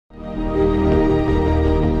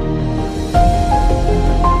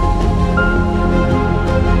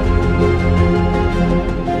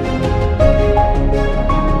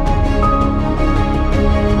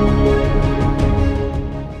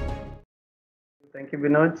Thank you,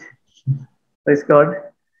 Binoj. Praise God.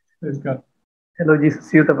 Praise God. Hello, Jesus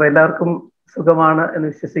Youth. അപ്പോൾ എല്ലാവർക്കും സുഖമാണ് എന്ന്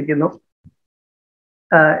വിശ്വസിക്കുന്നു.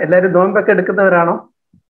 എല്ലാവരും നോമ്പൊക്കെ എടുക്കുന്നവരാണോ?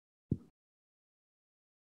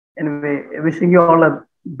 Anyway, wishing you all a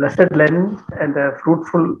blessed Lent and a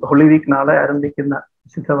fruitful Holy Week. നാളെ ആരംഭിക്കുന്ന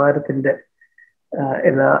ശുദ്ധവാരത്തിന്റെ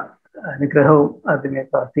എല്ലാ അനുഗ്രഹവും അതിനെ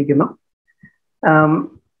പ്രാർത്ഥിക്കുന്നു.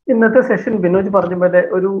 ഇന്നത്തെ സെഷൻ ബിനോജ് പറഞ്ഞ പോലെ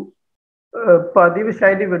ഒരു പതിവ്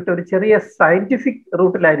ശൈലി വിട്ട് ഒരു ചെറിയ സയന്റിഫിക്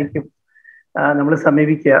റൂട്ടിലായിരിക്കും നമ്മൾ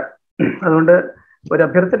സമീപിക്കുക. അതുകൊണ്ട് ഒരു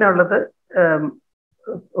അഭ്യർത്ഥന ഉള്ളത്,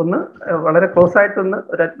 ഒന്ന് വളരെ ക്ലോസ് ആയിട്ടൊന്ന്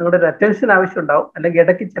നിങ്ങളുടെ ഒരു അറ്റൻഷൻ ആവശ്യം ഉണ്ടാവും, അല്ലെങ്കിൽ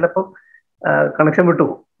ഇടയ്ക്ക് ചിലപ്പോൾ കണക്ഷൻ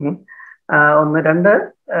വിട്ടുപോകും. ഒന്ന് രണ്ട്,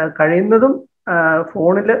 കഴിയുന്നതും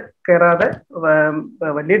ഫോണിൽ കയറാതെ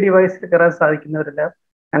വലിയ ഡിവൈസിൽ കയറാൻ സാധിക്കുന്നവരെല്ലാം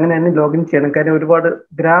അങ്ങനെ തന്നെ ലോഗിൻ ചെയ്യണം. കാര്യം ഒരുപാട്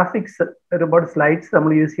ഗ്രാഫിക്സ്, ഒരുപാട് സ്ലൈഡ്സ്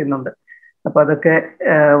നമ്മൾ യൂസ് ചെയ്യുന്നുണ്ട്. അപ്പൊ അതൊക്കെ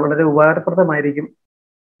വളരെ ഉപകാരപ്രദമായിരിക്കും.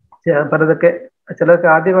 ചിലർക്ക്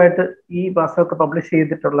ആദ്യമായിട്ട് ഈ മാസമൊക്കെ പബ്ലിഷ്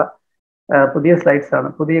ചെയ്തിട്ടുള്ള പുതിയ സ്ലൈഡ്സ് ആണ്,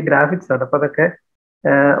 പുതിയ ഗ്രാഫിക്സ് ആണ്. അപ്പൊ അതൊക്കെ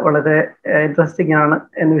വളരെ ഇൻട്രസ്റ്റിംഗ് ആണ്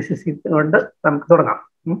എന്ന് വിശ്വസിച്ചുകൊണ്ട് നമുക്ക് തുടങ്ങാം.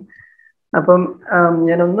 അപ്പം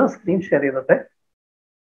ഞാനൊന്ന് സ്ക്രീൻ ഷെയർ ചെയ്തോട്ടെ.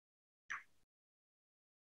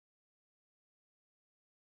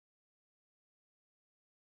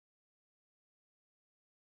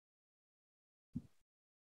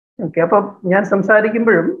 ഓക്കെ, അപ്പം ഞാൻ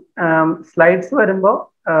സംസാരിക്കുമ്പോഴും സ്ലൈഡ്സ് വരുമ്പോൾ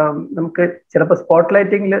നമുക്ക് ചിലപ്പോൾ സ്പോട്ട്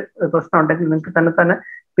ലൈറ്റിങ്ങിൽ പ്രശ്നം ഉണ്ടെങ്കിൽ നിങ്ങൾക്ക് തന്നെ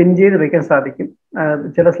പിൻ ചെയ്ത് വെക്കാൻ സാധിക്കും.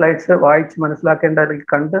 ചില സ്ലൈഡ്സ് വായിച്ച് മനസ്സിലാക്കേണ്ട അല്ലെങ്കിൽ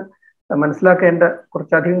കണ്ട് മനസ്സിലാക്കേണ്ട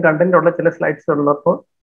കുറച്ചധികം കണ്ടന്റ് ഉള്ള ചില സ്ലൈഡ്സ് ഉള്ളപ്പോൾ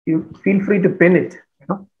you feel free to pin it.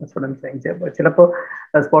 ചിലപ്പോൾ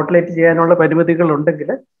സ്പോട്ട് ലൈറ്റ് ചെയ്യാനുള്ള പരിമിതികൾ ഉണ്ടെങ്കിൽ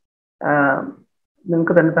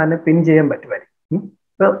നിങ്ങൾക്ക് തന്നെ പിൻ ചെയ്യാൻ പറ്റുമായിരിക്കും.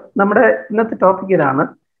 അപ്പോൾ നമ്മുടെ ഇന്നത്തെ ടോപ്പിക് ഇതാണ്: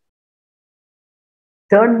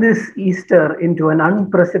 Turn this Easter into an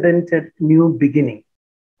unprecedented new beginning.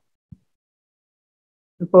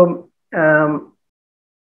 ഇപ്പം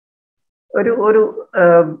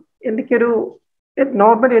എനിക്കൊരു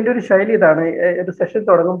നോർമലി എൻ്റെ ഒരു ശൈലി ഇതാണ്. ഒരു സെഷൻ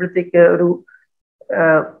തുടങ്ങുമ്പോഴത്തേക്ക് ഒരു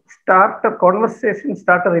കോൺവെർസേഷൻ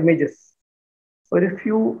സ്റ്റാർട്ടർ ഇമേജസ്, ഒരു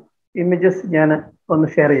ഫ്യൂ ഇമേജസ് ഞാൻ ഒന്ന്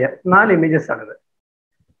ഷെയർ ചെയ്യാം. 4 ഇമേജസ് ആണിത്.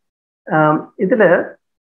 ഇതില്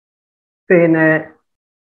പിന്നെ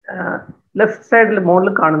ലെഫ്റ്റ് സൈഡിൽ മുകളിൽ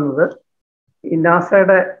കാണുന്നത് ഈ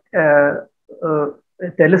നാസയുടെ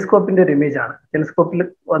ടെലിസ്കോപ്പിന്റെ ഒരു ഇമേജ് ആണ്. ടെലിസ്കോപ്പിൽ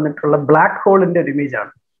വന്നിട്ടുള്ള ബ്ലാക്ക് ഹോളിന്റെ ഒരു ഇമേജ്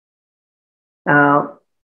ആണ്.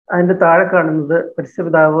 അതിന്റെ താഴെ കാണുന്നത്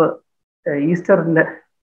പരിശുദ്ധപിതാവ് ഈസ്റ്ററിന്റെ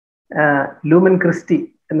ലൂമൻ ക്രിസ്റ്റി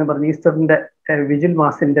എന്ന് പറഞ്ഞ ഈസ്റ്ററിന്റെ വിജിൽ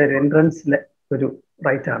മാസിന്റെ ഒരു എൻട്രൻസിലെ ഒരു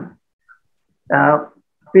റൈറ്റ് ആണ്.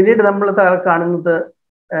 പിന്നീട് നമ്മൾ കാണുന്നത്,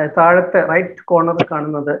 താഴത്തെ റൈറ്റ് കോർണറിൽ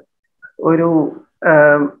കാണുന്നത് ഒരു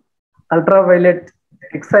അൾട്രാ വയലറ്റ്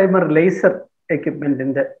എക്സൈമർ ലേസർ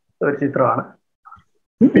എക്യുപ്മെന്റിന്റെ ഒരു ചിത്രമാണ്.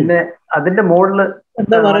 പിന്നെ അതിന്റെ മുകളില്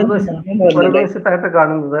വലതുവശത്തായിട്ട്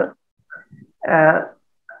കാണുന്നത്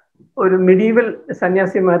ഒരു മിഡീവൽ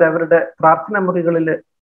സന്യാസിമാർ അവരുടെ പ്രാർത്ഥന മുറികളിൽ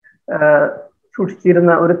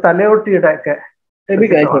സൂക്ഷിച്ചിരുന്ന ഒരു തലയോട്ടിയുടെ ഒക്കെ.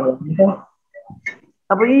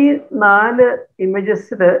 അപ്പൊ ഈ 4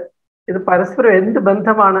 ഇമേജസില് ഇത് പരസ്പരം എന്ത്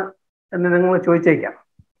ബന്ധമാണ് എന്ന് നിങ്ങൾ ചോദിച്ചേക്കാം.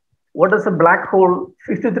 What does a black hole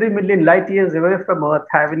 53 million light years away from Earth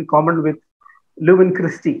have in common with Lumen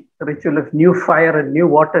Christi, the ritual of new fire and new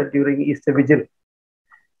water during Easter Vigil,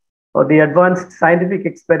 or the advanced scientific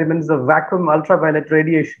experiments of vacuum ultraviolet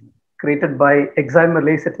radiation created by excimer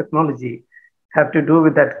laser technology have to do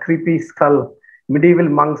with that creepy skull medieval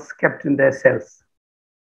monks kept in their cells?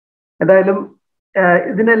 എന്തായാലും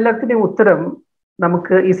ഇതിനെല്ലാത്തിൻ്റെയും ഉത്തരം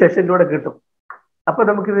നമുക്ക് ഈ സെഷനിലൂടെ കിട്ടും. അപ്പൊ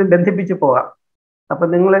നമുക്കിത് ബന്ധിപ്പിച്ച് പോകാം. അപ്പൊ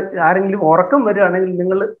നിങ്ങൾ ആരെങ്കിലും ഉറക്കം വരികയാണെങ്കിൽ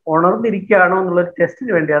നിങ്ങൾ ഉണർന്നിരിക്കുകയാണോ എന്നുള്ളൊരു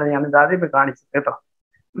ടെസ്റ്റിന് വേണ്ടിയാണ് ഞാൻ ഇത് ആദ്യമേ കാണിച്ചത് കേട്ടോ.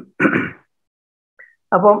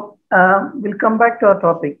 അപ്പം will come back to our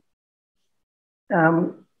topic.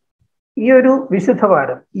 ഈ ഒരു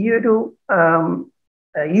വിശുദ്ധവാരം, ഈ ഒരു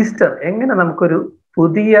ഈസ്റ്റർ എങ്ങനെ നമുക്കൊരു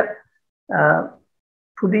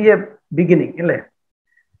പുതിയ ബിഗിനിങ് അല്ലേ?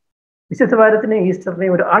 വിശുദ്ധവാരത്തിനെ ഈസ്റ്ററിനെ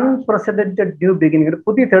ഒരു അൺപ്രസിഡന്റഡ് ന്യൂ ബിഗിനിങ്, ഒരു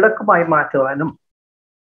പുതിയ തിളക്കമായി മാറ്റുവാനും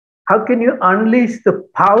how can you unleash the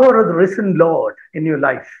power of the risen Lord in your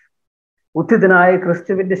life? ഉത്തിതനായ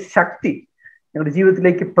ക്രിസ്തുവിന്റെ ശക്തി നിങ്ങളുടെ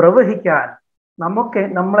ജീവിതത്തിലേക്ക് പ്രവഹിക്കാൻ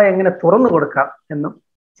നമ്മളെ എങ്ങനെ തുറന്നു കൊടുക്കാം എന്നും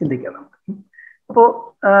ചിന്തിക്കാം നമുക്ക്. അപ്പോൾ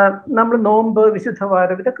നമ്മൾ നോമ്പ്,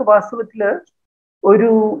 വിശുദ്ധവാരം, ഇതൊക്കെ വാസ്തവത്തിൽ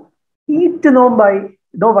ഒരു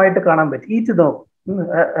നോമ്പായിട്ട് കാണാൻ പറ്റും. ഈറ്റ് നോമ്പ്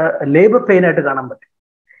ലേബർ പെയിൻ ആയിട്ട് കാണാൻ പറ്റും.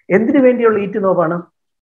 എന്തിനു വേണ്ടിയുള്ള ഈറ്റ് നോമ്പാണ്?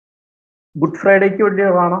 ഗുഡ് ഫ്രൈഡേക്ക്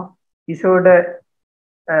വേണ്ടിയുള്ളതാണോ? ഈശോയുടെ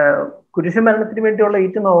കുരിശുമരണത്തിന് വേണ്ടിയുള്ള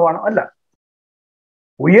ഈറ്റ് നോവാണോ? അല്ല,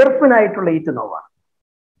 ഉയർപ്പിനായിട്ടുള്ള eat നോവാണ്.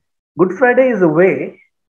 Good Friday is a way,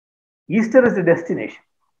 Easter is A destination.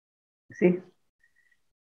 See,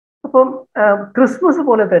 അപ്പം ക്രിസ്മസ്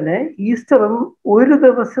പോലെ തന്നെ ഈസ്റ്ററും ഒരു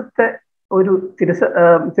ദിവസത്തെ ഒരു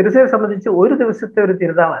തിരുസയെ സംബന്ധിച്ച് ഒരു ദിവസത്തെ ഒരു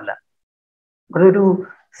തിരുനാളല്ല, അതൊരു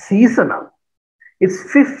സീസണാണ്. It's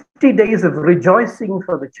 50 days of rejoicing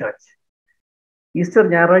for the church. Easter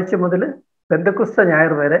ഞായറാഴ്ച മുതൽ പെന്തക്കോസ്ത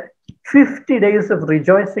ഞായർ വരെ 50 days of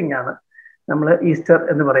rejoicing ആണ് നമ്മൾ ഈസ്റ്റർ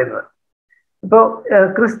എന്ന് പറയുന്നത്. ഇപ്പോൾ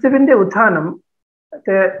ക്രിസ്തുവിന്റെ ഉത്ഥാനം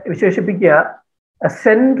വിശേഷിപ്പിക്കുക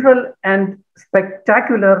സെൻട്രൽ ആൻഡ്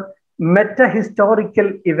സ്പെക്ടാക്യുലർ മെറ്റഹിസ്റ്റോറിക്കൽ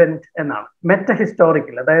ഇവന്റ് എന്നാണ്.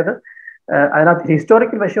 മെറ്റഹിസ്റ്റോറിക്കൽ, അതായത് അതിനകത്ത്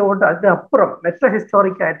ഹിസ്റ്റോറിക്കൽ വശമുണ്ട്, അതിനപ്പുറം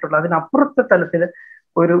മെറ്റഹിസ്റ്റോറിക് ആയിട്ടുള്ള അതിനപ്പുറത്തെ തലത്തിൽ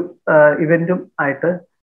ഒരു ഇവന്റും ആയിട്ട്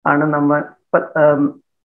ആണ് നമ്മൾ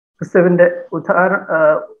ക്രിസ്തുവിന്റെ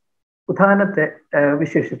ഉത്ഥാനത്തെ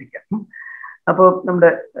വിശേഷിപ്പിക്കാം. അപ്പോൾ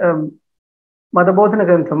നമ്മുടെ മതബോധന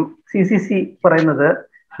ഗ്രന്ഥം CCC പറയുന്നത്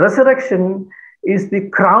resurrection is the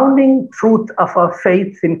crowning truth of our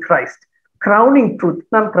faith in Christ. Crowning truth,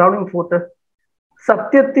 crowning truth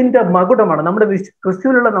സത്യത്തിന്റെ മകുടമാണ്. നമ്മുടെ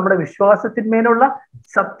ക്രിസ്തുവിലുള്ള നമ്മുടെ വിശ്വാസത്തിന്മേലുള്ള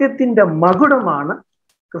സത്യത്തിന്റെ മകുടമാണ്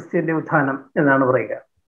ക്രിസ്തുവിന്റെ ഉത്ഥാനം എന്നാണ് പറയുക.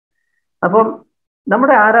 അപ്പം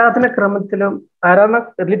നമ്മുടെ ആരാധനക്രമത്തിലും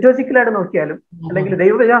ലിറ്റോജിക്കലായിട്ട് നോക്കിയാലും അല്ലെങ്കിൽ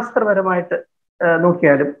ദൈവശാസ്ത്രപരമായിട്ട്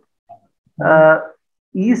നോക്കിയാലും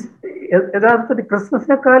ഈ യഥാർത്ഥത്തിൽ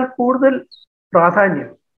ക്രിസ്മസിനേക്കാൾ കൂടുതൽ പ്രാധാന്യം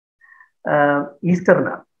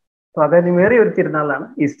ഈസ്റ്ററിനാണ്. പ്രാധാന്യമേറിയ ഒരു തിരുനാളാണ്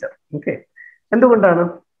ഈസ്റ്റർ. ഓക്കെ, എന്തുകൊണ്ടാണ്?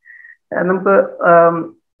 നമുക്ക്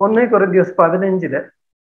 1 കൊരിന്ത്യസ് 15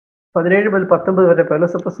 17 മുതൽ 19 വരെ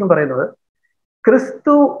പൗലോസ് അപ്പോസ്തലൻ പറയുന്നത്,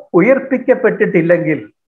 ക്രിസ്തു ഉയർപ്പിക്കപ്പെട്ടിട്ടില്ലെങ്കിൽ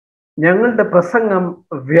ഞങ്ങളുടെ പ്രസംഗം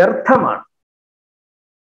വ്യർത്ഥമാണ്.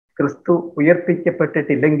 ക്രിസ്തു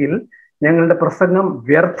ഉയർപ്പിക്കപ്പെട്ടിട്ടില്ലെങ്കിൽ ഞങ്ങളുടെ പ്രസംഗം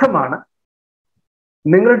വ്യർത്ഥമാണ്,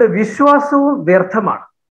 നിങ്ങളുടെ വിശ്വാസവും വ്യർത്ഥമാണ്.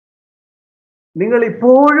 നിങ്ങൾ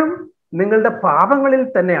ഇപ്പോഴും നിങ്ങളുടെ പാപങ്ങളിൽ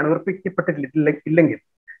തന്നെയാണ്. ഉയർപ്പിക്കപ്പെട്ടിട്ടില്ലെങ്കിൽ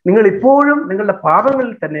നിങ്ങൾ ഇപ്പോഴും നിങ്ങളുടെ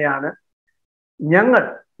പാപങ്ങളിൽ തന്നെയാണ്. ഞങ്ങൾ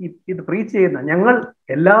ഇത് പ്രീച്ച് ചെയ്യുന്ന ഞങ്ങൾ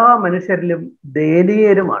എല്ലാ മനുഷ്യരിലും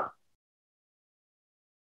ദയനീയരുമാണ്.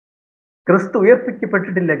 ക്രിസ്തു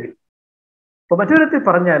ഉയർപ്പിക്കപ്പെട്ടിട്ടില്ലെങ്കിൽ, ഇപ്പൊ മറ്റൊരു വിധത്തിൽ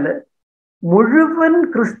പറഞ്ഞാൽ മുഴുവൻ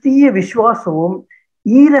ക്രിസ്തീയ വിശ്വാസവും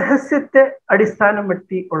ഈ രഹസ്യത്തെ അടിസ്ഥാനം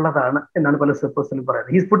വെട്ടി ഉള്ളതാണ് എന്നാണ് പൗലോസ് അപ്പോസ്തലൻ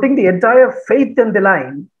പറയുന്നത്. He is putting the entire faith and the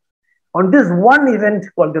line on this one event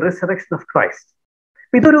called the resurrection of Christ.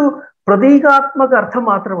 ഇതൊരു പ്രതീകാത്മക അർത്ഥം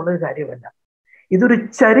മാത്രമുള്ള ഒരു കാര്യമല്ല, ഇതൊരു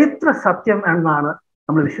ചരിത്ര സത്യം എന്നാണ്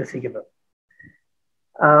നമ്മൾ വിശ്വസിക്കുന്നത്.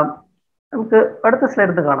 നമുക്ക് അടുത്ത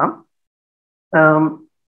സ്ലൈഡിൽ കാണാം.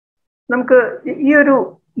 നമുക്ക് ഈ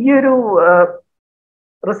ഒരു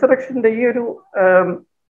റിസറക്ഷന്റെ ഈ ഒരു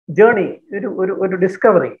ജേർണി, ഒരു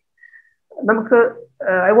ഡിസ്കവറി നമുക്ക്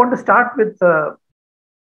I want to start with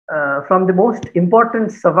from the most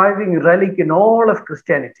important surviving relic in all of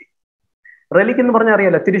Christianity. Relic എന്ന് പറഞ്ഞാൽ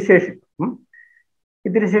അറിയാലോ, തിരുശേഷിപ്പ്. ഈ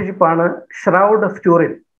തിരുശേഷിപ്പാണ് ഷ്രൗഡ് ഓഫ്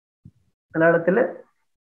ട്യൂറിൻ. മലയാളത്തില്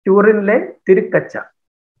ട്യൂറിനിലെ തിരുക്കച്ച.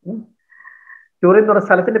 ട്യൂറിൻ എന്ന് പറഞ്ഞ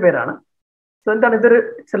സ്ഥലത്തിന്റെ പേരാണ്. സോ എന്താണ് ഇതൊരു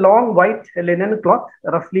it's A long white linen cloth,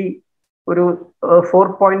 റഫ്ലി ഒരു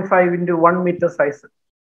 4.5 into 1 meter സൈസ്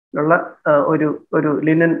ഉള്ള ഒരു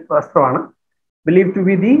ലിനൻ വസ്ത്രമാണ്. Believe to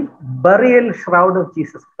be the burial shroud of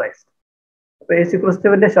Jesus Christ. അപ്പൊ യേശു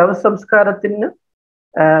ക്രിസ്തുവിന്റെ ശവസംസ്കാരത്തിന്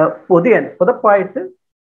പുതപ്പായിട്ട്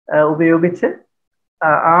ഉപയോഗിച്ച്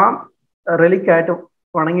ആ റെലിക്കായിട്ട്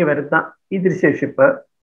വണങ്ങി വരുന്ന ഈ തിരുശേഷിപ്പ്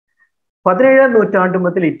 17ാം നൂറ്റാണ്ട്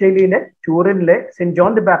മുതൽ ഇറ്റലിയിലെ ട്യൂറിനിലെ സെന്റ്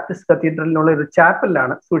ജോൺ ദി ബാപ്റ്റിസ്റ്റ് കത്തീഡ്രലിനുള്ള ഒരു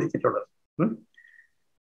ചാപ്പലിലാണ് സൂക്ഷിച്ചിട്ടുള്ളത്.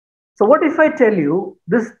 So what if I tell you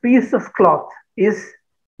this piece of cloth is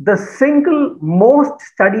the single most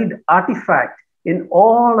studied artifact in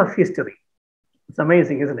all of history? It's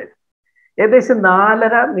amazing, isn't it? ഏകദേശം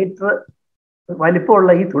 4.5 മീറ്റർ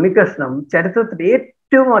വലിപ്പമുള്ള ഈ തുണിക്കഷ്ണം ചരിത്രത്തിൽ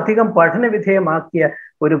ഏറ്റവും അധികം പഠനവിധേയമാക്കിയ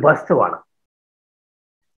ഒരു വസ്തുവാണ്.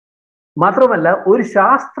 മാത്രമല്ല ഒരു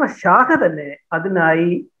ശാസ്ത്രശാഖ തന്നെ അതിനായി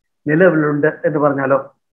നിലവിലുണ്ട് എന്ന് പറഞ്ഞാലോ.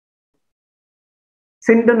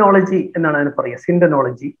 സിൻഡനോളജി എന്നാണ് അതിന് പറയുക.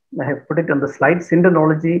 സിൻഡനോളജി, I have put it on the slide.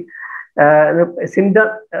 സിൻഡനോളജി,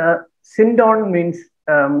 സിൻഡോൺ means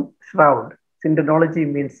shroud. സിൻഡനോളജി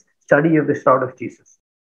means study of the shroud of Jesus.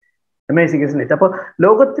 Amazing, isn't it? അപ്പോൾ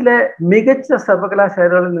ലോകത്തിലെ മികച്ച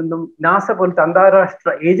സർവകലാശാലകളിൽ നിന്നും നാസ പോലത്തെ അന്താരാഷ്ട്ര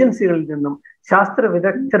ഏജൻസികളിൽ നിന്നും ശാസ്ത്ര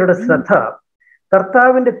വിദഗ്ധരുടെ ശ്രദ്ധ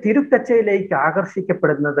കർത്താവിന്റെ തിരുക്കച്ചയിലേക്ക്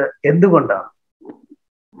ആകർഷിക്കപ്പെടുന്നത് എന്തുകൊണ്ടാണ്?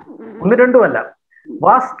 ഒന്ന് രണ്ടുമല്ല,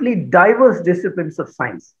 vastly diverse disciplines of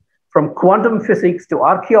science, from quantum physics to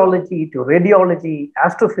archaeology to radiology,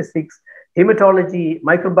 astrophysics, hematology,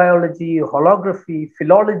 microbiology, holography,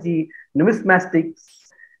 philology, numismatics,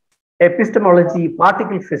 epistemology,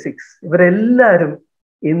 particle physics, ഇവരെല്ലാവരും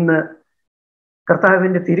ഇന്ന്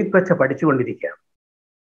കർത്താവിന്റെ തിരുക്കച്ച പഠിച്ചുകൊണ്ടിരിക്കുകയാണ്.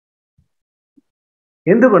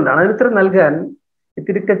 എന്തുകൊണ്ടാണ്? അതിന് ഉത്തരം നൽകാൻ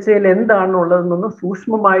തിരുക്കച്ചയിൽ എന്താണുള്ളതെന്നൊന്ന്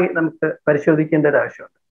സൂക്ഷ്മമായി നമുക്ക് പരിശോധിക്കേണ്ട ഒരു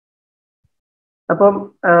ആവശ്യമുണ്ട്. അപ്പം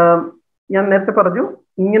ഞാൻ നേരത്തെ പറഞ്ഞു,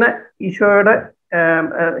 ഇങ്ങനെ ഈശോയുടെ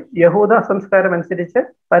യഹൂദ സംസ്കാരം അനുസരിച്ച്,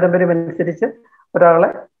 പാരമ്പര്യം അനുസരിച്ച് ഒരാളെ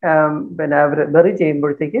പിന്നെ അവർ ബറി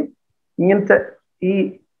ചെയ്യുമ്പോഴത്തേക്ക്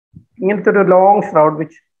ഇങ്ങനത്തെ ഒരു long shroud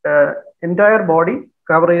which entire body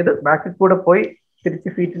cover ചെയ്ത് ബാക്കിൽ കൂടെ പോയി തിരിച്ച്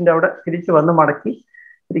ഫീറ്റിന്റെ അവിടെ തിരിച്ച് വന്ന് മടക്കി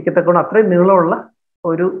ഇരിക്കത്തക്കൊണ്ട് അത്രയും നീളമുള്ള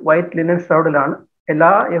ഒരു വൈറ്റ് ലിനൻ ഷ്രൗഡിലാണ്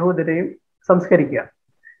എല്ലാ യഹൂദരെയും സംസ്കരിക്കുക.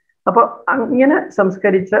 അപ്പൊ അങ്ങനെ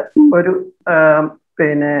സംസ്കരിച്ച ഒരു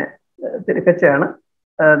പിന്നെ തിരുക്കച്ചയാണ്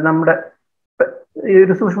നമ്മുടെ ഈ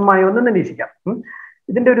ഒരു സൂക്ഷ്മമായി ഒന്ന് നിരീക്ഷിക്കാം.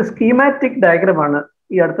 ഇതിന്റെ ഒരു സ്കീമാറ്റിക് ഡയഗ്രമാണ്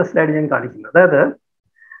ഈ അടുത്ത സ്ലൈഡ് ഞാൻ കാണിക്കുന്നത്. അതായത്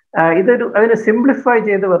അതിനെ സിംപ്ലിഫൈ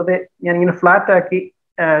ചെയ്ത് വെറുതെ ഞാൻ ഇങ്ങനെ ഫ്ലാറ്റ് ആക്കി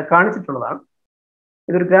കാണിച്ചിട്ടുള്ളതാണ്.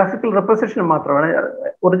 ഇതൊരു ഗ്രാഫിക്കൽ റെപ്രസെന്റേഷൻ മാത്രമാണ്.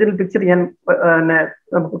 ഒറിജിനൽ പിക്ചർ ഞാൻ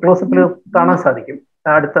നമുക്ക് ക്ലോസപ്പിൽ കാണാൻ സാധിക്കും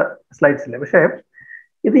അടുത്ത സ്ലൈഡ്സിൽ. പക്ഷേ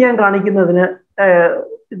ഇത് ഞാൻ കാണിക്കുന്നതിന്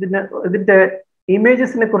ഇതിന്റെ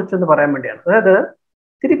ഇമേജസിനെ കുറിച്ചൊന്ന് പറയാൻ വേണ്ടിയാണ്. അതായത്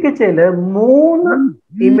തിരുക്കച്ചയില് 3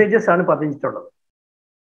 ഇമേജസ് ആണ് പതിഞ്ഞിട്ടുള്ളത്.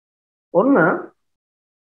 ഒന്ന്,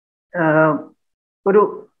 ഒരു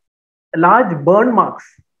large burn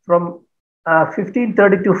marks from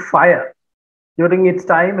 1532 fire during its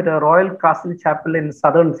time at a royal castle chapel in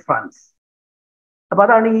southern France. അപ്പൊ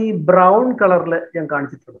അതാണ് ഈ ബ്രൗൺ കളറിൽ ഞാൻ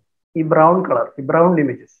കാണിച്ചിട്ടുള്ളത്. ഈ ബ്രൗൺ കളർ, ഈ ബ്രൗൺ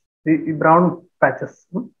ഇമേജസ്, ഈ brown patches,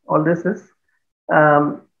 all this is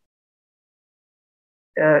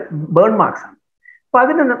burn marks ആണ്. അപ്പൊ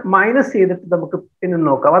അതിനെ മൈനസ് ചെയ്തിട്ട് നമുക്ക് പിന്നെ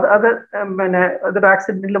നോക്കാം. അത് പിന്നെ അതൊരു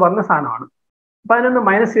ആക്സിഡന്റിൽ വന്ന സാധനമാണ്. അപ്പൊ അതിനൊന്ന്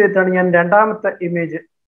മൈനസ് ചെയ്തിട്ടാണ് ഞാൻ രണ്ടാമത്തെ ഇമേജ്,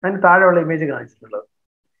 അതിന് താഴെയുള്ള ഇമേജ് കാണിച്ചിട്ടുള്ളത്.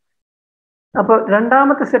 അപ്പൊ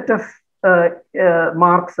രണ്ടാമത്തെ സെറ്റ് ഓഫ്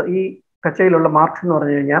മാർക്സ്, ഈ കച്ചയിലുള്ള മാർക്സ് എന്ന്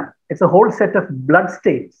പറഞ്ഞു കഴിഞ്ഞാൽ it's A whole set of blood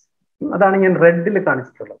Staines. അതാണ് ഞാൻ റെഡിൽ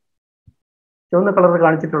കാണിച്ചിട്ടുള്ളത്. ചുവന്ന കളർ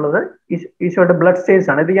കാണിച്ചിട്ടുള്ളത് ഈശോയുടെ ബ്ലഡ് സ്റ്റെയിൻസ്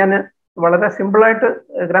ആണ്. ഇത് ഞാൻ വളരെ സിമ്പിളായിട്ട്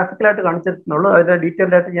ഗ്രാഫിക്കലായിട്ട് കാണിച്ചിട്ടുള്ളൂ. അതിന്റെ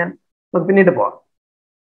ഡീറ്റെയിൽഡ് ആയിട്ട് ഞാൻ പിന്നീട് പോവാം.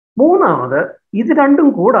 മൂന്നാമത്, ഇത് രണ്ടും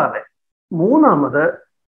കൂടാതെ മൂന്നാമത്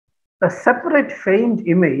separate feigned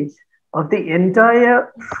image of the entire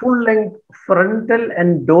full length frontal and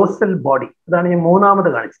dorsal body. അതാണ് ഞാൻ മൂന്നാമത്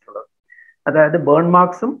കാണിച്ചിട്ടുള്ളത്. അതായത് ബേൺ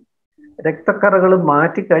മാർക്സും രക്തക്കറകളും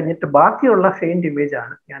മാറ്റി കഴിഞ്ഞിട്ട് ബാക്കിയുള്ള ഫെയിൻഡ് ഇമേജ്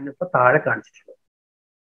ആണ് ഞാനിപ്പോൾ താഴെ കാണിച്ചിട്ടുള്ളത്.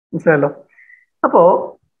 മനസ്സിലായല്ലോ? അപ്പോ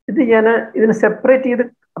ഇതിനെ സെപ്പറേറ്റ് ചെയ്ത്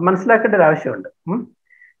മനസ്സിലാക്കേണ്ട ഒരു ആവശ്യമുണ്ട്.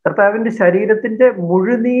 കർത്താവിന്റെ ശരീരത്തിന്റെ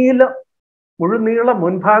മുഴുനീള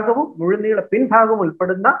മുൻഭാഗവും മുഴുനീള പിൻഭാഗവും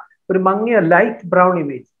ഉൾപ്പെടുന്ന ഒരു മങ്ങിയ ലൈറ്റ് ബ്രൗൺ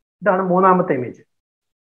ഇമേജ്. ഇതാണ് മൂന്നാമത്തെ ഇമേജ്.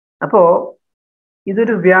 അപ്പോ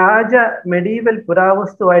ഇതൊരു വ്യാജ മെഡീവൽ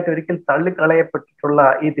പുരാവസ്തുവായിട്ട് ഒരിക്കൽ തള്ളിക്കളയപ്പെട്ടിട്ടുള്ള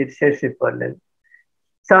ഈ തിരുശേഷിപ്പ് അല്ലെ,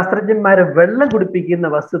 ശാസ്ത്രജ്ഞന്മാരെ വെള്ളം കുടിപ്പിക്കുന്ന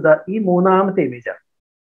വസ്തുത ഈ മൂന്നാമത്തെ ഇമേജാണ്.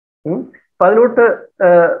 അപ്പൊ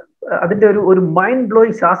അതിന്റെ ഒരു മൈൻഡ്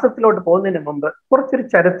ബ്ലോയിങ് ശാസ്ത്രത്തിലോട്ട് പോകുന്നതിന് മുമ്പ് കുറച്ചൊരു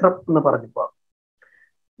ചരിത്രം എന്ന് പറഞ്ഞു പോവാം.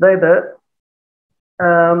 അതായത്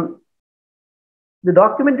the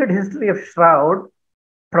documented history of Shroud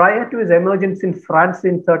prior to his emergence in France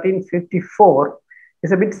in 1354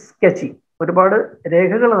 is a bit sketchy. ഒരുപാട്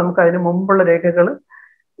രേഖകൾ, നമുക്ക് അതിന് മുമ്പുള്ള രേഖകൾ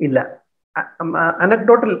ഇല്ല.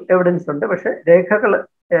 അനക്ഡോട്ടൽ എവിഡൻസ് ഉണ്ട്, പക്ഷെ രേഖകൾ,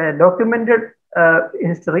 ഡോക്യുമെന്റഡ്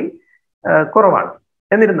ഹിസ്റ്ററി കുറവാണ്.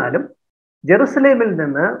 എന്നിരുന്നാലും ജെറുസലേമിൽ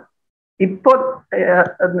നിന്ന് ഇപ്പോൾ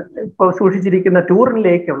സൂക്ഷിച്ചിരിക്കുന്ന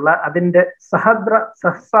ടൂറിനിലേക്കുള്ള അതിന്റെ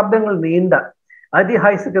സഹസ്രാബ്ദങ്ങൾ നീണ്ട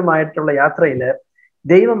ഐതിഹാസികമായിട്ടുള്ള യാത്രയിൽ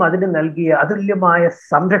ദൈവം അതിന് നൽകിയ അതുല്യമായ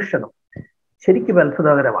സംരക്ഷണം ശരിക്കും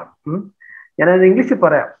അത്ഭുതകരമാണ്. ഞാനത് ഇംഗ്ലീഷിൽ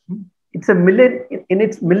പറയാം. In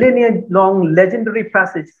its millennia-long legendary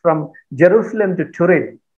passage from Jerusalem to Turin,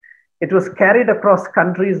 it was carried across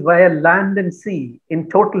countries via land and sea in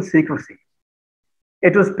total secrecy.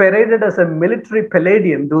 It was paraded as a military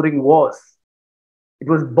palladium during wars. It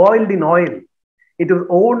was boiled in oil. It was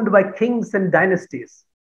owned by kings and dynasties.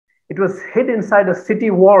 It was hid inside a city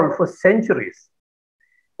wall for centuries,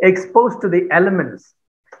 exposed to the elements,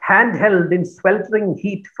 handheld in sweltering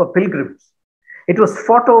heat for pilgrims. It was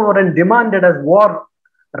fought over and demanded as war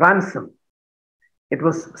ransom. It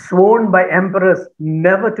was sworn by emperors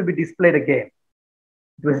never to be displayed again.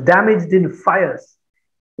 It was damaged in fires.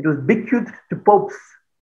 It was bequeathed to popes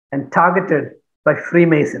and targeted by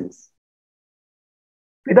Freemasons.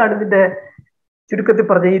 ഇതാണ് ഇതിന്റെ ചുരുക്കത്തിൽ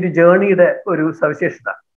പറഞ്ഞ ഈ ഒരു ജേണിയുടെ ഒരു സവിശേഷത.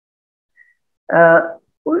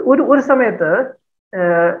 ഒരു സമയത്ത്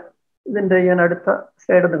ഇതിന്റെ ഞാൻ അടുത്ത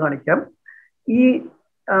സ്ലൈഡ് ഒന്ന് കാണിക്കാം. ഈ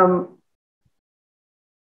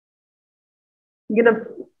ഇങ്ങനെ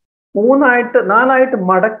നാലായിട്ട്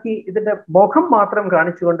മടക്കി ഇതിന്റെ മുഖം മാത്രം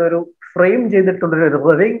കാണിച്ചുകൊണ്ട് ഒരു ഫ്രെയിം ചെയ്തിട്ടുള്ളൊരു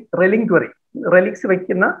റെലിക്സ്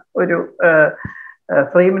വെക്കുന്ന ഒരു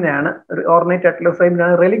ഫ്രെയിമിനെയാണ്, ഒരു ഓർണേറ്റ് ആയിട്ടുള്ള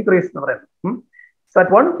ഫ്രെയിമിനാണ് റെലിക്വറീസ് എന്ന് പറയുന്നത്. So at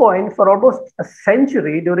one point, for almost a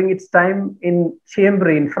century during its time in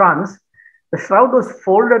Chambéry in France, the shroud was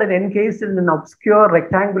folded and encased in an obscure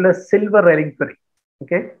rectangular silver reliquary.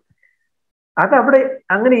 Okay. അത് അവിടെ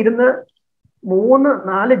അങ്ങനെ ഇരുന്ന്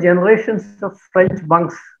 3-4 generations of French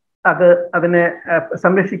monks അതിനെ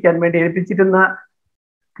സംരക്ഷിക്കാൻ വേണ്ടി ഏൽപ്പിച്ചിരുന്ന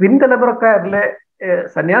പിൻതലമുറക്കാരിലെ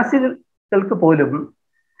സന്യാസികൾക്ക് പോലും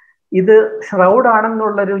ഇത് shroud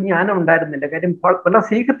ആണെന്നുള്ളൊരു ജ്ഞാനം ഉണ്ടായിരുന്നില്ല. കാര്യം വളരെ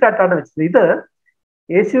സീക്രട്ട് ആയിട്ടാണ് വെച്ചത്. ഇത്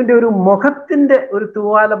യേശുവിന്റെ ഒരു മുഖത്തിന്റെ ഒരു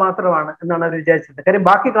തൂവാല മാത്രമാണ് എന്നാണ് അവർ വിചാരിച്ചത്. കാര്യം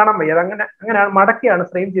ബാക്കി കാണാൻ വയ്യ. അങ്ങനെയാണ് മടക്കിയാണ്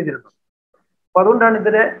ഫ്രെയിം ചെയ്തിരുന്നത്. അപ്പൊ അതുകൊണ്ടാണ്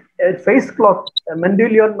ഇതിന് ഫേസ് ക്ലോത്ത്,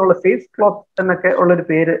 മെൻഡുലിയോൻ എന്നുള്ള ഫേസ് ക്ലോത്ത് എന്നൊക്കെ ഉള്ളൊരു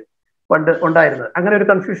പേര് പണ്ട് ഉണ്ടായിരുന്നത്. അങ്ങനെ ഒരു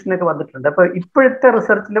കൺഫ്യൂഷനൊക്കെ വന്നിട്ടുണ്ട്. അപ്പൊ ഇപ്പോഴത്തെ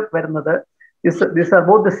റിസർച്ചിൽ വരുന്നത് this are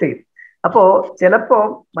both the same. അപ്പോ ചിലപ്പോ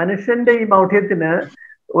മനുഷ്യന്റെ ഈ മൗഢ്യത്തിന്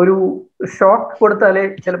ഒരു ഷോക്ക് കൊടുത്താലേ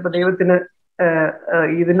ചിലപ്പോൾ ദൈവത്തിന്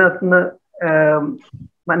ഇതിനകത്തുനിന്ന്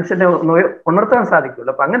മനുഷ്യനെ ഉണർത്താൻ സാധിക്കുള്ളൂ.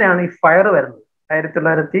 അപ്പൊ അങ്ങനെയാണ് ഈ ഫയർ വരുന്നത്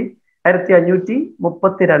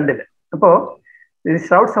 1532. അപ്പോ the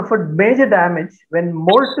shroud suffered major damage when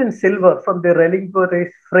molten silver from the reliquary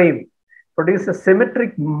frame produced a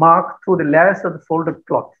symmetric mark through the layers of the folded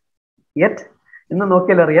cloth. Yet, ഇന്ന്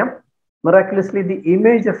നോക്കിയാൽ അറിയാം, miraculously the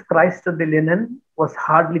image of Christ on the linen was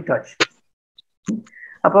hardly touched.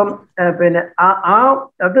 അപ്പം പിന്നെ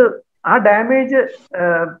ആ damage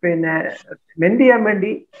പിന്നെ mend ചെയ്യാൻ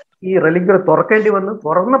വേണ്ടി ഈ റെലിക്വറി തുറക്കേണ്ടി വന്നു.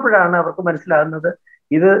 തുറന്നപ്പോഴാണ് അവർക്ക് മനസ്സിലാകുന്നത്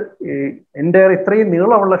ഇത് എൻ്റെ ഇത്രയും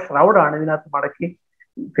നീളമുള്ള ഷ്രൗഡാണ് ഇതിനകത്ത് മടക്കി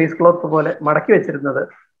ഫേസ് ക്ലോത്ത് പോലെ മടക്കി വെച്ചിരുന്നത്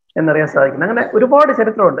എന്നറിയാൻ സാധിക്കുന്നത്. അങ്ങനെ ഒരുപാട്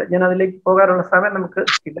ചരിത്രമുണ്ട്. ഞാൻ അതിലേക്ക് പോകാനുള്ള സമയം നമുക്ക്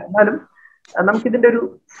ഇല്ല. എന്നാലും നമുക്കിതിൻ്റെ ഒരു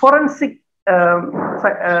ഫോറൻസിക്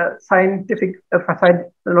സയന്റിഫിക്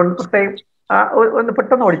പ്രത്യേകം ഒന്ന്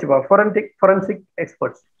പെട്ടെന്ന് ഓടിച്ചു പോകാം. Forensic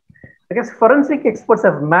experts. Because forensic experts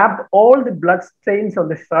have mapped all the blood stains on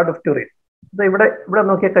the shroud of Turin. So ഇവിടെ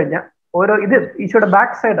നോക്കിക്കഴിഞ്ഞാൽ ഇത് ഈശോയുടെ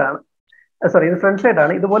ബാക്ക് സൈഡാണ്, സോറി ഇത് ഫ്രണ്ട്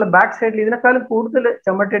സൈഡാണ്. ഇതുപോലെ ബാക്ക് സൈഡിൽ ഇതിനേക്കാളും കൂടുതൽ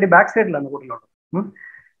ചമ്മട്ടിയടി ബാക്ക് സൈഡിലാണ് കൂടുതലുള്ളത്.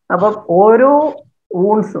 അപ്പം ഓരോ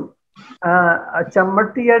വൂൺസും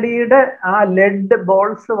ചമ്മട്ടിയടിയുടെ ആ ലെഡ്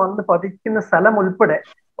ബോൾസ് വന്ന് പതിക്കുന്ന സ്ഥലം ഉൾപ്പെടെ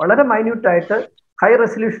വളരെ മൈന്യൂട്ടായിട്ട് ഹൈ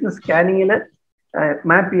റെസൊല്യൂഷൻ സ്കാനിങ്ങിൽ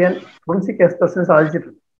മാപ്പ് ചെയ്യാൻ ഫോറൻസിക് എക്സ്പെർട്സിന്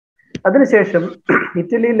സാധിച്ചിട്ടുണ്ട്. അതിനുശേഷം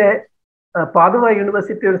ഇറ്റലിയിലെ പാദുവ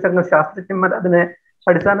യൂണിവേഴ്സിറ്റി ഒരു സംഘം ശാസ്ത്രജ്ഞന്മാർ അതിനെ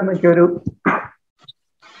അടിസ്ഥാനമാക്കി ഒരു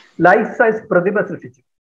ലൈഫ് സൈസ് പ്രതിമ സൃഷ്ടിച്ചു.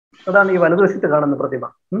 അതാണ് ഈ വലതുവശത്ത് കാണുന്ന പ്രതിമ.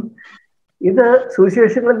 ഇത്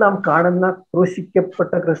സുവിശേഷങ്ങളിൽ നാം കാണുന്ന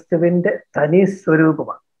ക്രൂശിക്കപ്പെട്ട ക്രിസ്തുവിന്റെ തനി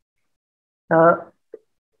സ്വരൂപമാണ്.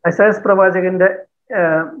 ഐസായാസ് പ്രവാചകന്റെ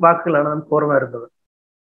വാക്കുകളാണ് നമുക്ക് ഓർമ്മ വരുന്നത്.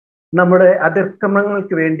 നമ്മുടെ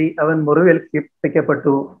അതിക്രമങ്ങൾക്ക് വേണ്ടി അവൻ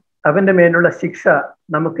മുറിവേൽപ്പിക്കപ്പെട്ടു, അവന്റെ മേലുള്ള ശിക്ഷ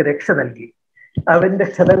നമുക്ക് രക്ഷ നൽകി, അവന്റെ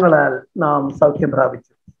ക്ഷതങ്ങളാൽ നാം സൗഖ്യം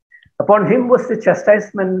പ്രാപിച്ചു. Upon him was the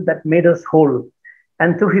chastisement that made us whole, and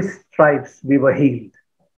through his stripes we were healed.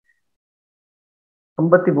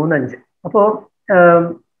 53:5. അപ്പോ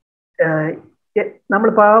നമ്മൾ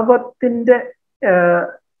പാപത്തിന്റെ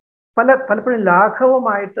പലപ്പോഴും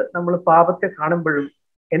ലാഘവമായിട്ട് നമ്മൾ പാപത്തെ കാണുമ്പോഴും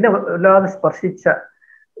എന്നെ വല്ലാതെ സ്പർശിച്ച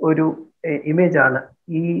ഒരു ഇമേജാണ്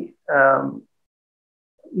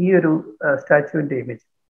ഈ ഒരു സ്റ്റാച്യുവിന്റെ ഇമേജ്.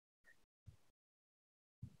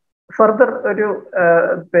 ഫർദർ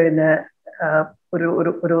പിന്നെ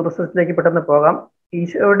ഒരു റിസർച്ചിലേക്ക് പെട്ടെന്ന് പോകാം.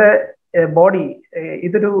 ഈശോയുടെ ബോഡി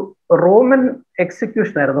ഇതൊരു റോമൻ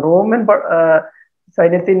എക്സിക്യൂഷൻ ആയിരുന്നു. റോമൻ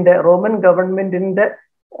സൈന്യത്തിന്റെ, റോമൻ ഗവൺമെന്റിന്റെ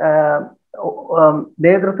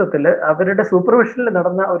നേതൃത്വത്തിൽ അവരുടെ സൂപ്പർവിഷനിൽ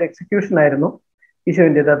നടന്ന ഒരു എക്സിക്യൂഷൻ ആയിരുന്നു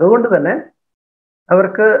ഈശോവിൻ്റെത്. അതുകൊണ്ട് തന്നെ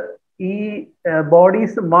അവർക്ക് ഈ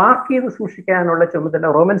ബോഡീസ് മാർക്ക് ചെയ്ത് സൂക്ഷിക്കാനുള്ള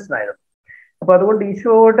ചുമതല റോമൻസിനായിരുന്നു. അപ്പൊ അതുകൊണ്ട്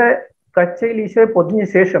ഈശോയുടെ കച്ചയിൽ ഈശോയെ പൊതിഞ്ഞ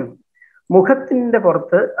ശേഷം മുഖത്തിന്റെ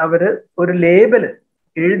പുറത്ത് അവര് ഒരു ലേബൽ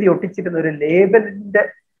എഴുതി ഒട്ടിച്ചിരുന്ന ഒരു ലേബലിന്റെ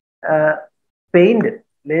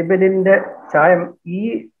ലേബലിന്റെ ചായം ഈ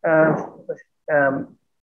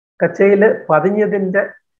കച്ചയിൽ പതിഞ്ഞതിന്റെ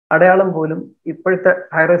അടയാളം പോലും ഇപ്പോഴത്തെ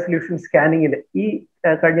ഹൈ റെസൊല്യൂഷൻ സ്കാനിങ്ങിൽ ഈ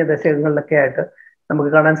കഴിഞ്ഞ ദശകങ്ങളിലൊക്കെ ആയിട്ട്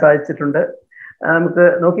നമുക്ക് കാണാൻ സാധിച്ചിട്ടുണ്ട്. നമുക്ക്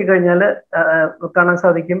നോക്കിക്കഴിഞ്ഞാൽ കാണാൻ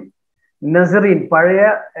സാധിക്കും നസറീൻ, പഴയ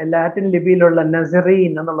ലാറ്റിൻ ലിപിയിലുള്ള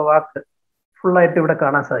നസറീൻ എന്നുള്ള വാക്ക് ഫുള്ളായിട്ട് ഇവിടെ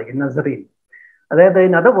കാണാൻ സാധിക്കും. നസറീൻ, അതായത്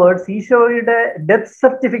ഇൻ അതർ വേർഡ്സ് ഈശോയുടെ ഡെത്ത്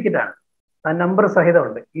സർട്ടിഫിക്കറ്റ് ആണ്. ആ നമ്പർ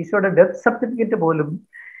സഹിതമുണ്ട്. ഈശോയുടെ ഡെത്ത് സർട്ടിഫിക്കറ്റ് പോലും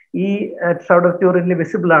ഈ ഷ്രൗഡ് ഓഫ് ട്യൂറിനിൽ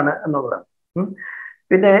വിസിബിൾ ആണ് എന്നുള്ളതാണ്.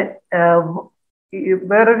 പിന്നെ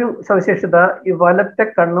വേറൊരു സവിശേഷത, ഈ വലത്തെ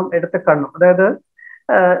കണ്ണും ഇടത്തെ കണ്ണും, അതായത്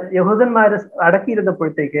യഹൂദന്മാര്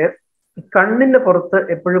അടക്കിയിരുന്നപ്പോഴത്തേക്ക് കണ്ണിന്റെ പുറത്ത്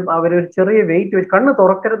എപ്പോഴും അവരൊരു ചെറിയ വെയിറ്റ് വെച്ച് കണ്ണ്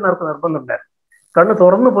തുറക്കരുതെന്ന് അവർക്ക് നിർബന്ധമുണ്ടായിരുന്നു. കണ്ണ്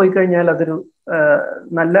തുറന്നു പോയി കഴിഞ്ഞാൽ അതൊരു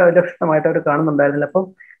നല്ല ലക്ഷണമായിട്ട് അവർ കാണുന്നുണ്ടായിരുന്നില്ല. അപ്പം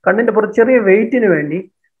കണ്ണിന്റെ പുറത്ത് ചെറിയ വെയിറ്റിന് വേണ്ടി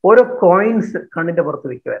ഓരോ കോയിൻസ് കണ്ണിന്റെ പുറത്ത്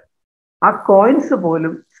വെക്കുമായിരുന്നു. ആ കോയിൻസ്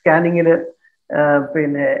പോലും സ്കാനിങ്ങിൽ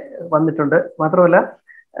പിന്നെ വന്നിട്ടുണ്ട്. മാത്രമല്ല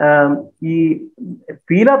ഈ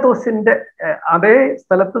പീലാത്തോസിന്റെ അതേ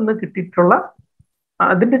സ്ഥലത്തു നിന്ന് കിട്ടിയിട്ടുള്ള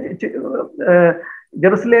അതിന്റെ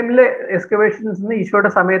ജെറുസലേമിലെ എക്സ്കവേഷൻസ് നിന്ന്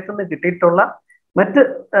ഈശോയുടെ സമയത്ത് നിന്ന് കിട്ടിയിട്ടുള്ള മറ്റ്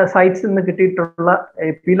സൈറ്റ്സിൽ നിന്ന് കിട്ടിയിട്ടുള്ള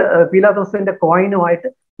പീലാത്തോസിന്റെ കോയിനുമായിട്ട്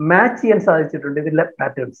മാച്ച് ചെയ്യാൻ സാധിച്ചിട്ടുണ്ട് ഇതിലെ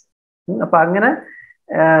പാറ്റേൺസ്. അപ്പൊ അങ്ങനെ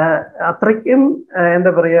അത്രയ്ക്കും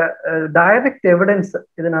എന്താ പറയുക ഡയറക്റ്റ് എവിഡൻസ്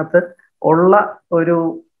ഇതിനകത്ത് ഉള്ള ഒരു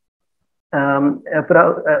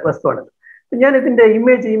വസ്തുവാണ്. ഞാൻ ഇതിന്റെ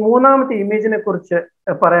ഇമേജ്, ഈ മൂന്നാമത്തെ ഇമേജിനെ കുറിച്ച്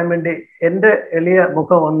പറയാൻ വേണ്ടി എൻ്റെ എളിയ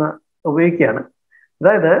മുഖം ഒന്ന് ഉപയോഗിക്കുകയാണ്.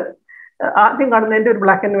 അതായത് ആദ്യം കാണുന്ന എൻ്റെ ഒരു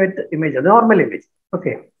black and white image, normal image.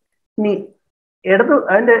 Okay, ഇനി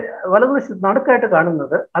അതിന്റെ വലതുവശത്ത് നടുക്കായിട്ട്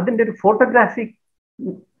കാണുന്നത് അതിന്റെ ഒരു ഫോട്ടോഗ്രാഫിക്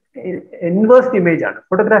ഇൻവേഴ്സ്ഡ് ഇമേജ് ആണ്,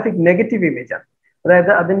 ഫോട്ടോഗ്രാഫിക് നെഗറ്റീവ് ഇമേജ് ആണ്.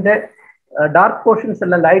 അതായത് അതിന്റെ ഡാർക്ക് പോർഷൻസ്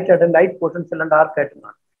എല്ലാം ലൈറ്റ് ആയിട്ടും ലൈറ്റ് പോർഷൻസ് എല്ലാം ഡാർക്ക്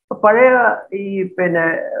ആയിട്ടുമാണ്. പഴയ ഈ പിന്നെ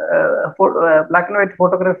ബ്ലാക്ക് ആൻഡ് വൈറ്റ്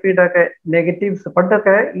ഫോട്ടോഗ്രാഫിയുടെ ഒക്കെ നെഗറ്റീവ്സ്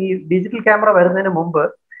പണ്ടൊക്കെ ഈ ഡിജിറ്റൽ ക്യാമറ വരുന്നതിന് മുമ്പ്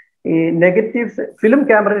ഈ നെഗറ്റീവ്സ് ഫിലിം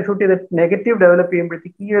ക്യാമറയിൽ ഷൂട്ട് ചെയ്തിട്ട് നെഗറ്റീവ് ഡെവലപ്പ്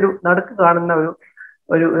ചെയ്യുമ്പോഴത്തേക്ക് ഈ ഒരു നടുക്ക് കാണുന്ന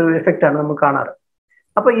ഒരു എഫക്റ്റ് ആണ് നമ്മൾ കാണാറ്.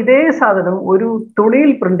 അപ്പൊ ഇതേ സാധനം ഒരു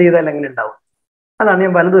തുണിയിൽ പ്രിന്റ് ചെയ്താൽ എങ്ങനെ ഉണ്ടാവും, അതാണ്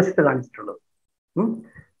ഞാൻ വലതുവശത്ത് കാണിച്ചിട്ടുള്ളത്.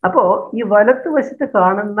 അപ്പോ ഈ വലതുവശത്ത്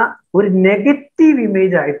കാണുന്ന ഒരു നെഗറ്റീവ്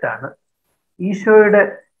ഇമേജ് ആയിട്ടാണ് ഈശോയുടെ,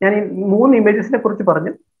 ഞാൻ ഈ 3 ഇമേജസിനെ കുറിച്ച്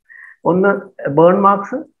പറഞ്ഞു. ഒന്ന് ബേൺ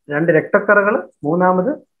മാർക്സ്, 2 രക്തക്കറകൾ,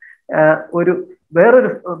 മൂന്നാമത് വേറൊരു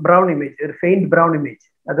ബ്രൗൺ ഇമേജ്, ഒരു ഫെയിന്റ് ബ്രൗൺ ഇമേജ്.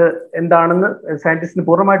 അത് എന്താണെന്ന് സയന്റിസ്റ്റിന്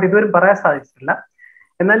പൂർണ്ണമായിട്ട് ഇതുവരും പറയാൻ സാധിച്ചിട്ടില്ല.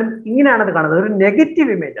 എന്നാലും ഇങ്ങനെയാണ് അത് കാണുന്നത്. ഒരു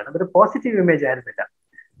നെഗറ്റീവ് ഇമേജ് ആണ്, അതൊരു പോസിറ്റീവ് ഇമേജ് ആയിരുന്നില്ല.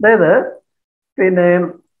 അതായത് പിന്നെ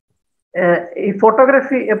ഈ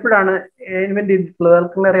ഫോട്ടോഗ്രാഫി എപ്പോഴാണ് ഇൻവെന്റ് ചെയ്തിട്ടുള്ളത്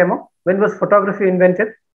ആൾക്കെല്ലാം അറിയാമോ? When was photography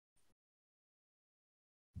invented?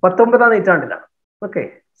 19ാം നൂറ്റാണ്ടിലാണ്. ഓക്കെ,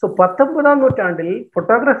 സോ 19ാം നൂറ്റാണ്ടിൽ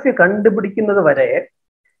ഫോട്ടോഗ്രാഫി കണ്ടുപിടിക്കുന്നത് വരെ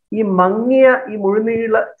ഈ മങ്ങിയ ഈ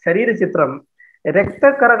മുഴുനീള ശരീരചിത്രം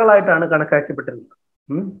രക്തക്കറകളായിട്ടാണ് കണക്കാക്കപ്പെട്ടിരുന്നത്.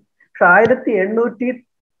 പക്ഷെ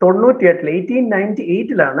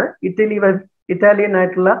 1898 ഇറ്റാലിയൻ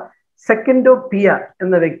ആയിട്ടുള്ള സെക്കൻഡോ പിയ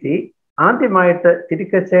എന്ന വ്യക്തി ആദ്യമായിട്ട്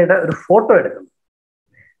തിരിക്കച്ചയുടെ ഒരു ഫോട്ടോ എടുക്കുന്നു.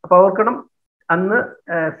 അപ്പൊ ഓർക്കണം, അന്ന്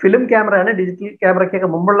ഫിലിം ക്യാമറയാണ്, ഡിജിറ്റൽ ക്യാമറയ്ക്കൊക്കെ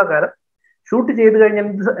മുമ്പുള്ള കാലം. ഷൂട്ട് ചെയ്ത് കഴിഞ്ഞാൽ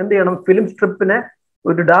എന്ത് ചെയ്യണം? ഫിലിം സ്ട്രിപ്പിനെ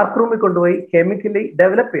ഒരു ഡാർക്ക് റൂമിൽ കൊണ്ടുപോയി കെമിക്കലി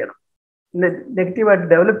ഡെവലപ്പ് ചെയ്യണം, നെഗറ്റീവായിട്ട്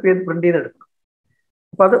ഡെവലപ്പ് ചെയ്ത് പ്രിന്റ് ചെയ്തെടുക്കണം.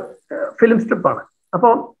 അപ്പൊ അത് ഫിലിം സ്ട്രിപ്പാണ്.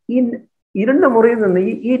 അപ്പോൾ ഈ ഇരുണ്ട മുറിയിൽ നിന്ന്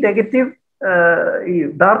ഈ നെഗറ്റീവ് ഈ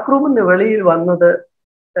ഡാർക്ക് റൂമിൽ നിന്ന് വെളിയിൽ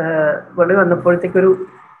വന്നപ്പോഴത്തേക്കൊരു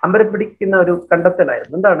അമ്പരം പിടിക്കുന്ന ഒരു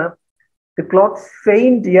കണ്ടെത്തലായിരുന്നു. എന്താണ്? The clothes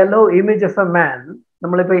feint yellow image of a man.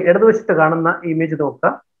 നമ്മളിപ്പോ ഇടതുവശത്ത് കാണുന്ന ഇമേജ് നോക്കുക.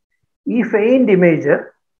 ഈ ഫെയിന്റ് ഇമേജ്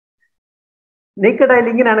നേക്കഡ്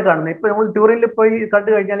ആയാലും ഇങ്ങനെയാണ് കാണുന്നത്. ഇപ്പൊ നമ്മൾ ടൂറിൽ പോയി കണ്ടു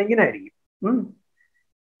കഴിഞ്ഞാൽ ഇങ്ങനെ ആയിരിക്കും.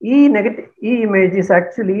 ഈ image is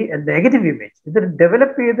actually negative image. ഇത്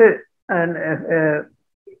ഡെവലപ്പ് ചെയ്ത്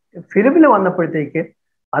ഫിലിമിൽ വന്നപ്പോഴത്തേക്ക്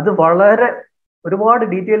അത് വളരെ ഒരുപാട്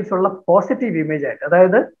ഡീറ്റെയിൽസ് ഉള്ള പോസിറ്റീവ് ഇമേജ് ആയിട്ട്,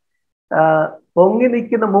 അതായത് പൊങ്ങി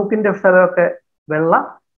നിൽക്കുന്ന മൂക്കിന്റെ സ്ഥലമൊക്കെ വെള്ള,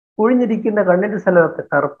 കുഴിഞ്ഞിരിക്കുന്ന കണ്ണിന്റെ സ്ഥലമൊക്കെ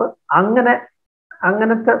കറുപ്പ്,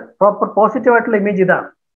 അങ്ങനത്തെ പ്രോപ്പർ പോസിറ്റീവ് ആയിട്ടുള്ള ഇമേജ് ഇതാണ്.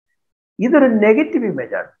 ഇതൊരു നെഗറ്റീവ്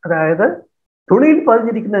ഇമേജ് ആണ്, അതായത് തുണിയിൽ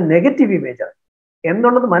പതിഞ്ഞിരിക്കുന്ന നെഗറ്റീവ് ഇമേജ് ആണ്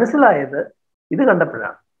എന്നുള്ളത് മനസ്സിലായത് ഇത്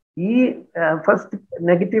കണ്ടപ്പോഴാണ്. ഈ ഫസ്റ്റ്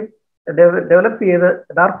നെഗറ്റീവ് ഡെവലപ്പ് ചെയ്ത്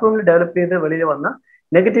ഡാർക്ക് റൂമിൽ ഡെവലപ്പ് ചെയ്ത് വെളിയിൽ വന്ന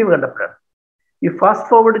നെഗറ്റീവ് കണ്ടപ്പോഴാണ്. ഈ fast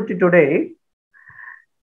forward to today,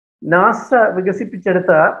 NASA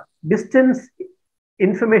വികസിപ്പിച്ചെടുത്ത ഡിസ്റ്റൻസ്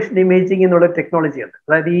ഇൻഫർമേഷൻ ഇമേജിംഗ് എന്നുള്ള ടെക്നോളജി ഉണ്ട്.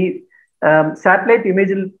 അതായത് ഈ സാറ്റലൈറ്റ്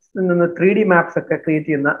ഇമേജിൽ നിന്ന് 3D മാപ്സ് ഒക്കെ ക്രിയേറ്റ്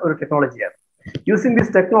ചെയ്യുന്ന ഒരു ടെക്നോളജിയാണ്. Using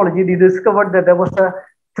this technology the discovered that there was A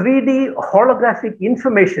 3D holographic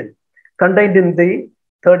information contained in the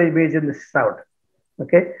third image in the shroud.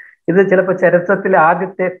 Okay, ഇത് ചിലപ്പോൾ ചരിത്രത്തിലെ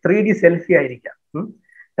ആദ്യത്തെ 3D സെൽഫി ആയിരിക്കാം.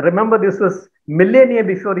 Remember this was Millennia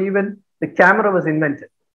before even the camera was invented.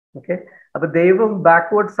 Okay, അപ്പൊ ദൈവം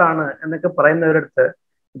backwards ആണ് എന്നൊക്കെ പറയുന്നവരടുത്ത്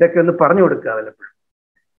ഇതൊക്കെ ഒന്ന് പറഞ്ഞു കൊടുക്കുക വല്ലപ്പോഴും.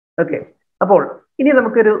 ഓക്കെ, അപ്പോൾ ഇനി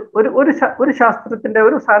നമുക്കൊരു ഒരു ശാസ്ത്രത്തിന്റെ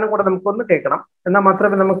ഒരു സാധനം കൂടെ നമുക്കൊന്ന് കേൾക്കണം, എന്നാൽ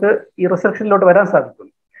മാത്രമേ നമുക്ക് ഈ റിസർച്ചിലോട്ട് വരാൻ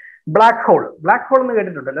സാധിക്കുള്ളൂ. ബ്ലാക്ക് ഹോൾ എന്ന്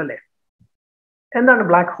കേട്ടിട്ടുണ്ടല്ലോ അല്ലേ? എന്താണ്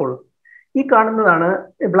ബ്ലാക്ക് ഹോൾ? ഈ കാണുന്നതാണ്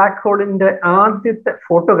ബ്ലാക്ക് ഹോളിന്റെ ആദ്യത്തെ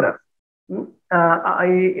ഫോട്ടോഗ്രാഫ്.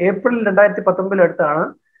 ഈ ഏപ്രിൽ 2019 അടുത്താണ്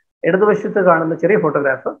ഇടതുവശത്ത് കാണുന്ന ചെറിയ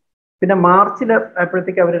ഫോട്ടോഗ്രാഫ്. പിന്നെ മാർച്ചിൽ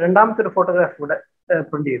ആയപ്പോഴത്തേക്ക് അവർ രണ്ടാമത്തെ ഒരു ഫോട്ടോഗ്രാഫ് കൂടെ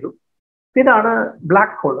പ്രിന്റ് ചെയ്തു. ഇതാണ്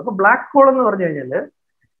ബ്ലാക്ക് ഹോൾ. അപ്പൊ ബ്ലാക്ക് ഹോൾ എന്ന് പറഞ്ഞു കഴിഞ്ഞാൽ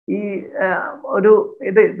ഈ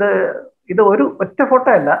ഇത് ഒരു ഒറ്റ ഫോട്ടോ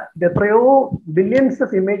അല്ല, ഇത് എത്രയോ ബില്യൺസ്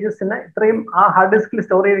ഓഫ് ഇമേജസിന് ഇത്രയും ആ ഹാർഡ് ഡിസ്കിൽ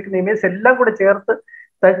സ്റ്റോർ ചെയ്തിരിക്കുന്ന ഇമേജസ് എല്ലാം കൂടെ ചേർത്ത്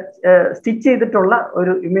സ്റ്റിച്ച് ചെയ്തിട്ടുള്ള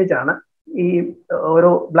ഒരു ഇമേജ് ആണ് ഈ ഓരോ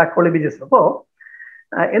ബ്ലാക്ക് ഹോൾ ഇമേജസ്. അപ്പോൾ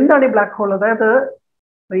എന്താണ് ഈ ബ്ലാക്ക് ഹോൾ? അതായത്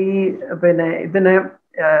ഈ പിന്നെ ഇതിനെ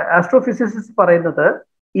ആസ്ട്രോഫിസിസിസ്റ്റ് പറയുന്നത്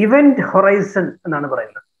ഇവന്റ് ഹൊറൈസൺ എന്നാണ്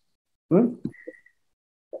പറയുന്നത്.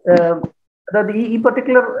 അതായത് ഈ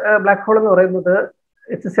പർട്ടിക്കുലർ ബ്ലാക്ക് ഹോൾ എന്ന് പറയുന്നത്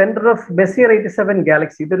it's centre of messier 87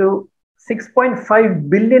 Galaxy. ഇതൊരു 6.5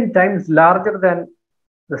 billion times larger than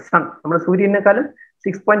the sun. നമ്മുടെ സൂര്യനേക്കാളും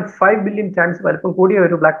 6.5 ബില്യൺ ടൈംസ് വലിപ്പം കൂടിയ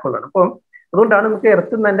ഒരു ബ്ലാക്ക് ഹോളാണ്. അപ്പം അതുകൊണ്ടാണ് നമുക്ക്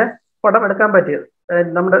എർത്തിൽ നിന്ന് തന്നെ പടം എടുക്കാൻ പറ്റിയത്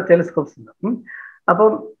നമ്മുടെ ടെലിസ്കോപ്സിൽ നിന്ന്.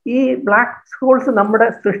 അപ്പം ഈ ബ്ലാക്ക് ഹോൾസ് നമ്മുടെ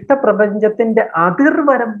സൃഷ്ടപ്രപഞ്ചത്തിന്റെ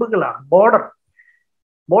അതിർവരമ്പുകളാണ്,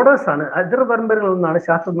 ബോർഡേഴ്സ് ആണ്, അതിർവരമ്പുകൾ എന്നാണ്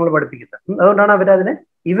ശാസ്ത്രജ്ഞർ പഠിപ്പിക്കുന്നത്. അതുകൊണ്ടാണ് അവരതിനെ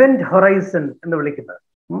ഇവന്റ് ഹൊറൈസൺ എന്ന് വിളിക്കുന്നത്.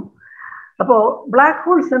 അപ്പോ ബ്ലാക്ക്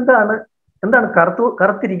ഹോൾസ് എന്താണ്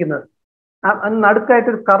കറുത്തിരിക്കുന്നത്?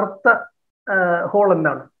 നടുക്കായിട്ടൊരു കറുത്ത ഹോൾ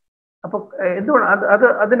എന്താണ്? അപ്പൊ എന്തുകൊണ്ട്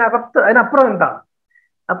അതിനപ്പുറം എന്താണ്?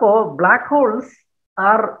 അപ്പോ black holes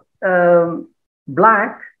R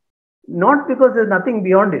black not because there's nothing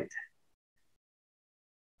beyond it.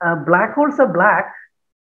 Black holes are black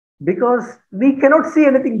because we cannot see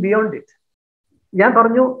anything beyond it. ഞാൻ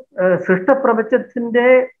പറഞ്ഞു സൃഷ്ടപ്രപഞ്ചത്തിന്റെ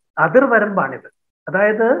അതിർവരമ്പാണിത്.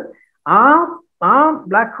 അതായത് ആ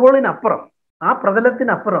ബ്ലാക്ക് ഹോളിനപ്പുറം, ആ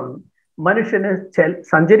പ്രതലത്തിനപ്പുറം മനുഷ്യന്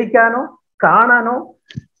സഞ്ചരിക്കാനോ കാണാനോ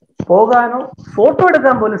പോകാനോ ഫോട്ടോ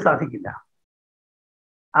എടുക്കാൻ പോലും സാധിക്കില്ല.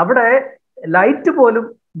 അവിടെ ലൈറ്റ് പോലും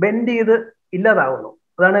ബെൻഡ് ചെയ്ത് ഇല്ലാതാവുന്നു.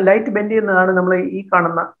 അതാണ് ലൈറ്റ് ബെൻഡ് ചെയ്യുന്നതാണ് നമ്മൾ ഈ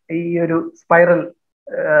കാണുന്ന ഈ ഒരു സ്പൈറൽ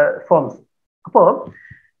ഫോംസ്. അപ്പോ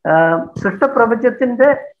സൃഷ്ടപ്രപഞ്ചത്തിന്റെ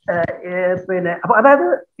പിന്നെ അതായത്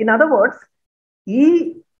ഇൻ അതർ വേർഡ്സ് ഈ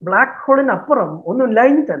ബ്ലാക്ക് ഹോളിനപ്പുറം ഒന്നും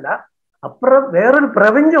ഇല്ലാഞ്ഞിട്ടല്ല, അപ്പുറം വേറൊരു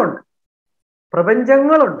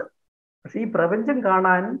പ്രപഞ്ചങ്ങളുണ്ട്. പക്ഷെ ഈ പ്രപഞ്ചം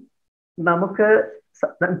കാണാൻ നമുക്ക്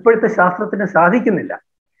ഇപ്പോഴത്തെ ശാസ്ത്രത്തിന് സാധിക്കുന്നില്ല.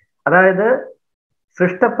 അതായത്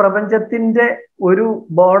സൃഷ്ടപ്രപഞ്ചത്തിന്റെ ഒരു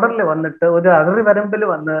ബോർഡറിൽ വന്നിട്ട്, ഒരു അതിർവരമ്പിൽ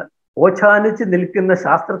വന്ന് ഓച്ഛാനിച്ച് നിൽക്കുന്ന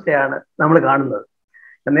ശാസ്ത്രത്തെയാണ് നമ്മൾ കാണുന്നത്.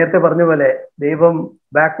 ഞാൻ നേരത്തെ പറഞ്ഞ പോലെ ദൈവം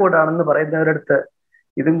ബാക്ക്വേർഡ് ആണെന്ന് പറയുന്നവരടുത്ത്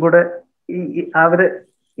ഇതും കൂടെ അവര്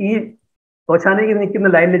ഈ ഓച്ഛാനിക്ക്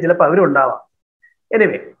നിൽക്കുന്ന ലൈനിൽ ചിലപ്പോൾ അവരും ഉണ്ടാവാം.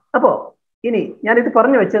 എനിവേ, അപ്പോ ഇനി ഞാനിത്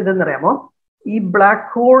പറഞ്ഞു വെച്ചത് എന്തെന്നറിയാമോ? ഈ ബ്ലാക്ക്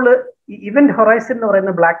ഹോള്, ഇവന്റ് ഹൊറൈസൺ എന്ന്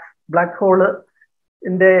പറയുന്ന ബ്ലാക്ക്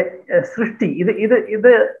ഹോളിന്റെ സൃഷ്ടി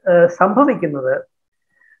ഇത് സംഭവിക്കുന്നത്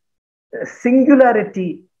സിംഗുലാരിറ്റി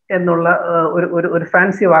എന്നുള്ള ഒരു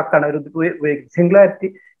ഫാൻസി വാക്കാണ് singularity.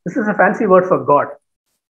 This is A fancy word for God.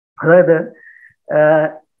 അതായത്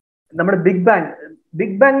നമ്മുടെ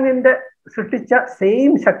ബിഗ് ബാങ്ങിന്റെ സൃഷ്ടിച്ച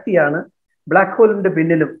സെയിം ശക്തിയാണ് ബ്ലാക്ക് ഹോളിന്റെ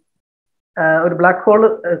പിന്നിലും. ഒരു ബ്ലാക്ക് ഹോൾ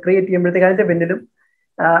ക്രിയേറ്റ് ചെയ്യുമ്പോഴത്തേക്ക് അതിന്റെ പിന്നിലും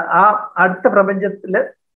ആ അടുത്ത പ്രപഞ്ചത്തില്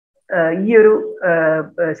ഈ ഒരു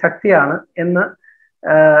ശക്തിയാണ് എന്ന്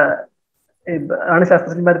ആണ്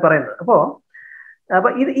ശാസ്ത്രജ്ഞന്മാർ പറയുന്നത്. അപ്പോ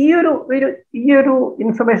ഈ ഒരു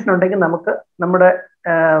ഇൻഫർമേഷൻ ഉണ്ടെങ്കിൽ നമുക്ക് നമ്മുടെ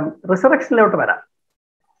റിസറക്ഷനിലോട്ട് വരാം.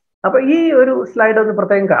 അപ്പൊ ഈ ഒരു സ്ലൈഡ് ഒന്ന്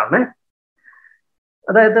പ്രത്യേകം കാണണേ.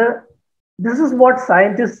 അതായത് this is what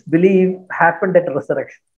scientist believe happened at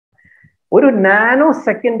resurrection. ഒരു നാനോ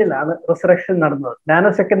സെക്കൻഡിലാണ് റിസറക്ഷൻ നടന്നത്. നാനോ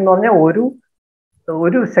സെക്കൻഡ് എന്ന് പറഞ്ഞാൽ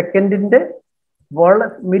ഒരു സെക്കൻഡിന്റെ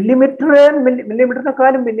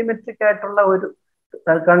മില്ലിമീറ്ററിനെക്കാളും മില്ലിമീറ്ററിക് ആയിട്ടുള്ള ഒരു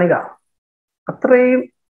കണിക, അത്രയും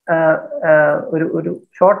ഒരു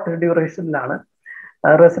ഷോർട്ട് ഡ്യൂറേഷനിലാണ്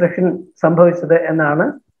റിസറക്ഷൻ സംഭവിച്ചത് എന്നാണ്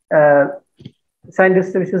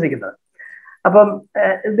സയന്റിസ്റ്റ് വിശ്വസിക്കുന്നത്. അപ്പം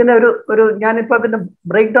ഇതിനെ ഒരു ഞാനിപ്പോ അതിന്റെ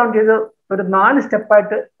ബ്രേക്ക് ഡൗൺ ചെയ്ത് ഒരു 4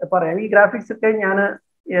 സ്റ്റെപ്പായിട്ട് പറയാം. ഈ ഗ്രാഫിക്സ് ഒക്കെ ഞാൻ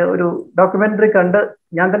ഒരു ഡോക്യുമെന്ററി കണ്ട്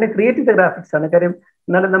ഞാൻ തന്നെ ക്രിയേറ്റ് ചെയ്ത ഗ്രാഫിക്സ് ആണ്. കാര്യം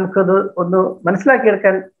എന്നാലും നമുക്കത് ഒന്ന്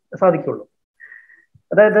മനസ്സിലാക്കിയെടുക്കാൻ സാധിക്കുള്ളൂ.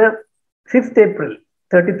 അതായത് 5th April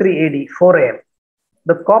 33 AD 4 AM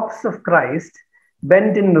the corpse of Christ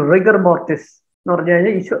bent in rigor mortis എന്ന് പറഞ്ഞു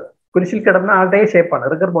കഴിഞ്ഞാൽ ഈശോ കുരിശിൽ കിടന്ന ആളുടെ ഷേപ്പാണ്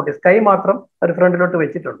റിഗർ മോർട്ടിസ്. കൈ മാത്രം ഒരു ഫ്രണ്ടിലോട്ട്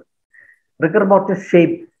വെച്ചിട്ടുണ്ട്. Rigger mortis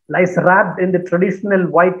shape lies wrapped in the traditional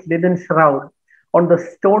white linen shroud on the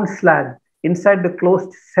stone slab inside the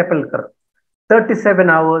closed sepulchre 37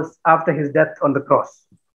 hours after his death on the cross.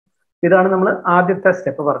 ഇതാണ് നമ്മൾ ആദ്യത്തെ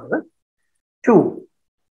സ്റ്റെപ്പ് പറഞ്ഞത്. 2,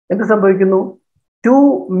 എന്ത് സംഭവിക്കുന്നു? 2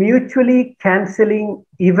 മ്യൂച്വലി ക്യാൻസലിംഗ്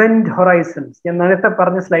ഇവന്റ് ഹൊറൈസൺസ്. ഞാൻ നേരത്തെ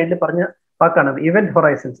പറഞ്ഞ സ്ലൈഡിൽ പറഞ്ഞ വാക്കാണത്, ഇവന്റ്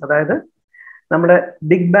ഹൊറൈസൺസ്. അതായത് നമ്മുടെ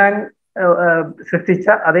ബിഗ് ബാങ് സൃഷ്ടിച്ച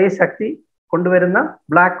അതേ ശക്തി കൊണ്ടുവരുന്ന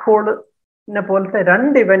ബ്ലാക്ക് ഹോളിനെ പോലത്തെ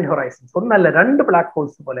 2 ഇവന്റ് ഹൊറൈസൺസ്, ഒന്നല്ല 2 ബ്ലാക്ക്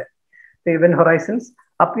ഹോൾസ് പോലെ event Horizons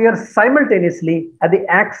appear simultaneously at the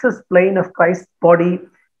axis plane of Christ's body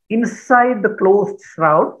inside the closed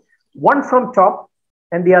shroud, one from top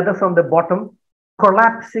and the other from the bottom,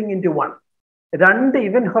 collapsing into one. 2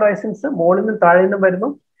 event Horizons മുകളിൽ നിന്നും താഴെ നിന്നും വരുന്നു.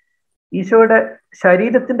 ഈശോയുടെ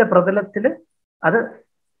ശരീരത്തിന്റെ പ്രതലത്തിൽ അത്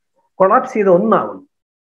കൊളാപ്സ് ചെയ്ത് ഒന്നാകുന്നു.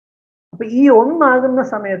 അപ്പൊ ഈ ഒന്നാകുന്ന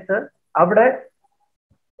സമയത്ത് അവിടെ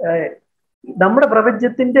നമ്മുടെ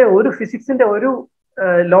പ്രപഞ്ചത്തിന്റെ ഒരു ഫിസിക്സിന്റെ ഒരു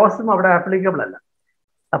ലോസും അവിടെ ആപ്ലിക്കബിൾ അല്ല.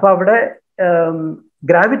 അപ്പൊ അവിടെ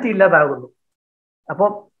ഗ്രാവിറ്റി ഇല്ലാതാകുന്നു. അപ്പോൾ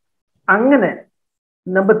അങ്ങനെ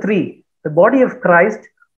number 3, the body of Christ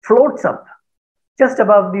floats up just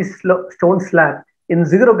above the stone slab in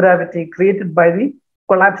zero gravity created by the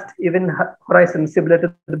collapsed event horizon similar to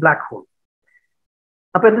the black hole.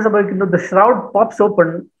 അപ്പോൾ എന്ത് സംഭവിക്കുന്നു? The shroud pops open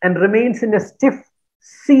and remains in a stiff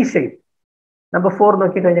C shape. Number 4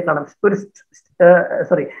 നോക്കിക്കഴിഞ്ഞാൽ കാണാം, ഒരു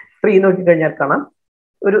 3 നോക്കിക്കഴിഞ്ഞാൽ കാണാം,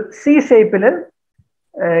 ഒരു C ഷേപ്പിൽ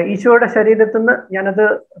ഈശോയുടെ ശരീരത്തിൽ നിന്ന്, ഞാനത്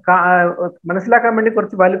മനസ്സിലാക്കാൻ വേണ്ടി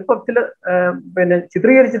കുറച്ച് വലുപ്പത്തിൽ പിന്നെ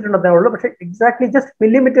ചിത്രീകരിച്ചിട്ടുണ്ടെന്നേ ഉള്ളൂ, പക്ഷെ exactly just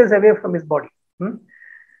millimetres away from his body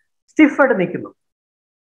സ്റ്റിഫായിട്ട് നിൽക്കുന്നു.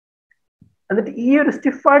 എന്നിട്ട് ഈ ഒരു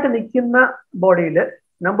സ്റ്റിഫായിട്ട് നിൽക്കുന്ന ബോഡിയിൽ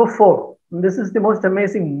number 4, this is the most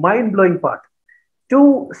amazing mind-blowing part, 2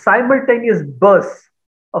 simultaneous bursts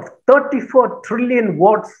of 34 trillion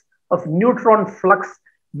watts of neutron flux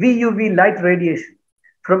VUV light radiation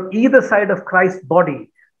from either side of Christ's body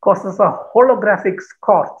causes a holographic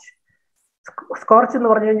scorch. Scorch എന്ന്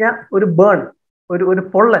പറഞ്ഞു കഴിഞ്ഞാൽ ഒരു ബേൺ, ഒരു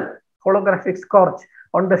പൊള്ളൽ, holographic scorch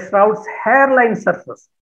on the shroud's hairline surface,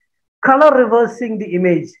 color reversing the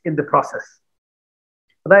image in the process.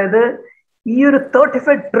 അതായത് ഈ ഒരു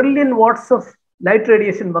 35 trillion watts of light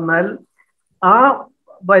radiation വന്നാൽ ആ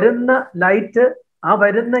വരുന്ന ലൈറ്റ്, ആ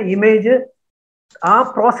വരുന്ന ഇമേജ് ആ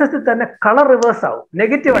പ്രോസസ്സിൽ തന്നെ കളർ റിവേഴ്സ് ആവും,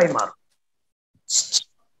 നെഗറ്റീവായി മാറും.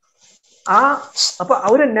 അപ്പൊ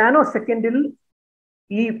ഒരു നാനോ സെക്കൻഡിൽ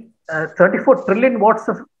ഈ 34 trillion watts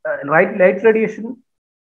of light radiation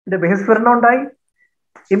ബഹിസ്ഫുരണം ഉണ്ടായി.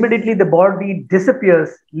 Immediately the body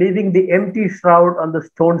disappears, leaving the empty shroud on the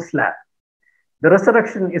stone slab. The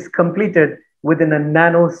resurrection is completed within a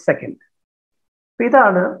nanosecond.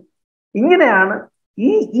 ഇങ്ങനെയാണ്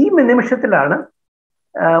ഈ നിമിഷത്തിലാണ്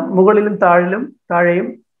മുകളിലും താഴെയും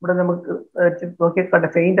ഇവിടെ നമുക്ക് നോക്കിയാൽ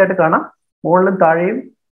ഫെയിന്റ് ആയിട്ട് കാണാം, മുകളിലും താഴെയും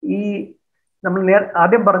ഈ നമ്മൾ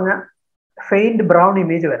ആദ്യം പറഞ്ഞ ഫെയിന്റ് ബ്രൗൺ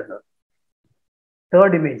ഇമേജ് വരുന്നത്.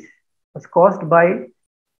 Third image was caused by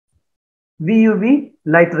VUV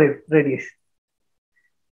light radiation.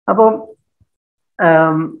 അപ്പം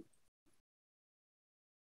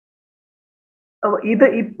ഇത്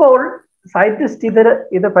ഇപ്പോൾ സയന്റിസ്റ്റ്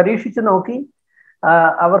ഇത് പരീക്ഷിച്ച് നോക്കി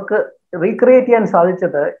അവർക്ക് റീക്രിയേറ്റ് ചെയ്യാൻ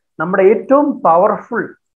സാധിച്ചത് നമ്മുടെ ഏറ്റവും പവർഫുൾ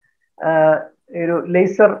ഒരു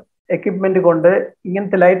ലേസർ എക്യുപ്മെന്റ് കൊണ്ട്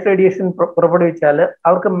ഇങ്ങനത്തെ ലൈറ്റ് റേഡിയേഷൻ പുറപ്പെടുവിച്ചാൽ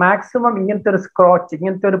അവർക്ക് മാക്സിമം ഇങ്ങനത്തെ ഒരു സ്ക്രോച്ച്,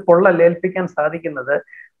 ഇങ്ങനത്തെ ഒരു പൊള്ളൽ ഏൽപ്പിക്കാൻ സാധിക്കുന്നത്,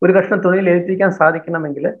 ഒരു കഷ്ണം തുണിയിൽ ഏൽപ്പിക്കാൻ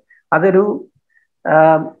സാധിക്കണമെങ്കിൽ അതൊരു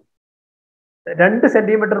 2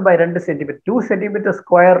 centimetre by 2 centimetre 2 centimetre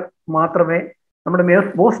square മാത്രമേ നമ്മുടെ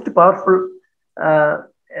മോസ്റ്റ് പവർഫുൾ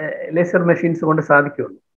ലേസർ മെഷീൻസ് കൊണ്ട്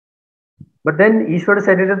സാധിക്കുകയുള്ളൂ. ബട്ട് ദെൻ ഈശോയുടെ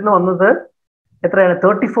ശരീരത്തിൽ നിന്ന് വന്നത് എത്രയാണ്?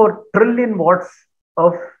 34 trillion watts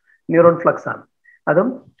of neuron flux ആണ്. അതും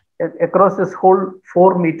across this whole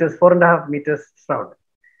 4.5 meters shroud.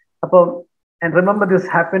 അപ്പം and remember this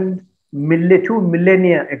happened 2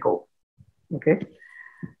 millennia ago. Okay,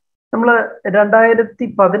 നമ്മൾ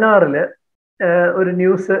 2016 ഒരു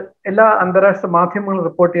ന്യൂസ് എല്ലാ അന്താരാഷ്ട്ര മാധ്യമങ്ങളും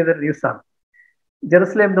റിപ്പോർട്ട് ചെയ്ത ന്യൂസാണ്.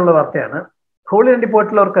 ജെറുസലേം എന്നുള്ള വാർത്തയാണ്. ഹോളി ലൻഡ്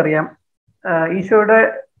പോയിട്ടുള്ളവർക്കറിയാം,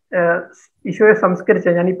 ഈശോയെ സംസ്കരിച്ച,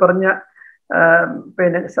 ഞാൻ ഈ പറഞ്ഞ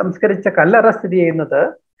സംസ്കരിച്ച കല്ലറ സ്ഥിതി ചെയ്യുന്നത്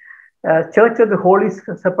ചർച്ച് ഓഫ് ദി ഹോളി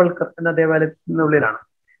സെപ്പൾക്കർ എന്ന ദേവാലയത്തിനുള്ളിലാണ്.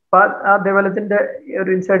 അപ്പൊ ആ ദേവാലയത്തിന്റെ ഒരു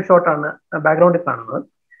ഇൻസൈഡ് ഷോട്ടാണ് ബാക്ക്ഗ്രൗണ്ടിൽ കാണുന്നത്.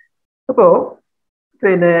 അപ്പോ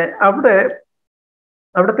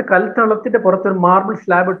അവിടുത്തെ കൽത്തളത്തിന്റെ പുറത്തൊരു മാർബിൾ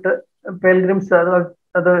സ്ലാബ് ഇട്ട് പെൽഗ്രിംസ്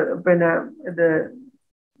അത് ഇത്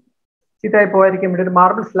ചീത്തയായി പോകാതിരിക്കാൻ വേണ്ടി ഒരു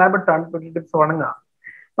മാർബിൾ സ്ലാബ് ഇട്ടാണ് പെൽഗ്രിംസ് വണങ്ങുക.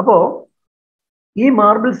 അപ്പോ ഈ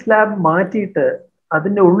മാർബിൾ സ്ലാബ് മാറ്റിയിട്ട്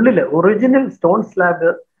അതിന്റെ ഉള്ളില് ഒറിജിനൽ സ്റ്റോൺ സ്ലാബ്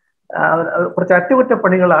കുറച്ച്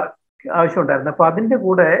അറ്റകുറ്റപ്പണികൾ ആവശ്യമുണ്ടായിരുന്നു. അപ്പൊ അതിന്റെ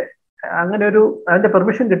കൂടെ അങ്ങനെ അതിന്റെ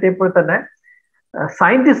പെർമിഷൻ കിട്ടിയപ്പോൾ തന്നെ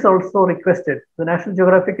സയന്റിസ്റ്റ് ഓൾസോ റിക്വസ്റ്റഡ്, നാഷണൽ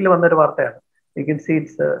ജിയോഗ്രാഫിക്കിൽ വന്നൊരു വാർത്തയാണ്, യു കെൻ സീ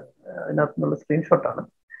ഇറ്റ്സ് ഇതിനകത്തുള്ള സ്ക്രീൻഷോട്ടാണ്.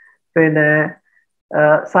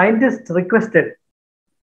 Scientist requested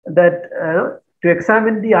that to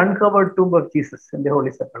examine the uncovered tomb of Jesus in the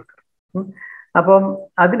holy സെപ്പൾക്കർ. അപ്പം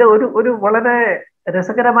അതിൽ ഒരു വളരെ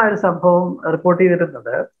രസകരമായ ഒരു സംഭവം റിപ്പോർട്ട്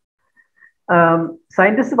ചെയ്തിരുന്നത്,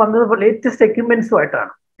 സയന്റിസ്റ്റ് വന്നത് ലേറ്റസ്റ്റ്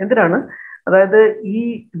എക്യുപ്മെന്റ്സുമായിട്ടാണ്. എന്തിനാണ്? അതായത്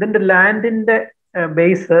ഇതിന്റെ ലാൻഡിന്റെ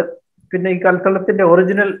ബേസ്, പിന്നെ ഈ കൽത്തളത്തിന്റെ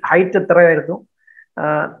ഒറിജിനൽ ഹൈറ്റ് എത്രയായിരുന്നു,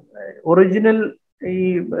 ഒറിജിനൽ ഈ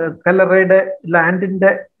കല്ലറയുടെ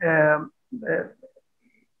ലാൻഡിന്റെ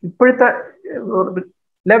ഇപ്പോഴത്തെ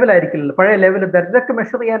ലെവലായിരിക്കില്ലല്ലോ, പഴയ ലെവൽ, ഇതൊക്കെ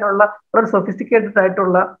മെഷർ ചെയ്യാനുള്ള വളരെ സൊഫിസ്റ്റിക്കേറ്റഡ്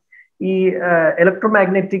ആയിട്ടുള്ള ഈ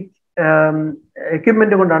ഇലക്ട്രോമാഗ്നറ്റിക്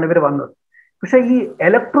എക്യുപ്മെന്റ് കൊണ്ടാണ് ഇവർ വന്നത്. പക്ഷെ ഈ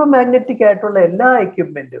ഇലക്ട്രോമാഗ്നറ്റിക് ആയിട്ടുള്ള എല്ലാ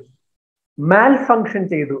എക്യുപ്മെന്റും മാൽ ഫങ്ഷൻ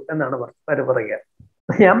ചെയ്തു എന്നാണ് പറയുക.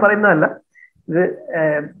 ഞാൻ പറയുന്നതല്ല, ഇത്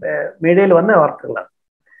മീഡിയയിൽ വന്ന വാർത്തകളാണ്.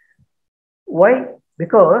 വൈ?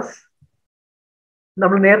 ബിക്കോസ്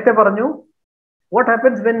നമ്മൾ നേരത്തെ പറഞ്ഞു, what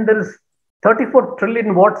happens when there is 34 trillion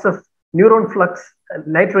watts of neuron flux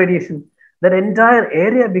light radiation, that entire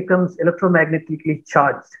area becomes electromagnetically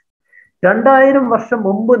charged. 2000 വർഷം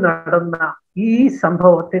മുമ്പ് നടന്ന ഈ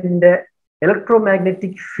സംഭവത്തിന്റെ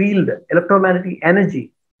electromagnetic field, electromagnetic energy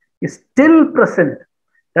is still present.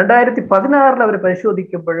 2016 our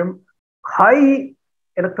പരിശോധിക്കുമ്പോഴും high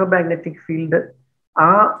electromagnetic field ആ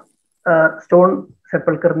stone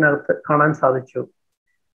സെപ്പൽക്കറിനകത്ത് കാണാൻ സാധിച്ചു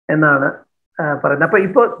എന്നാണ് പറയുന്നത്. അപ്പൊ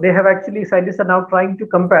ഇപ്പോൾ they have actually scientist are now trying to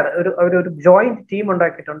compare, ഒരു ജോയിന്റ് ടീം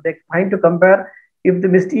ഉണ്ടാക്കിയിട്ടുണ്ട്. ദേ trying to compare if the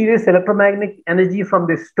mysterious electromagnetic energy from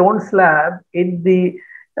the stone slab in the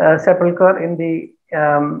sepulchre in the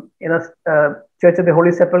Church of the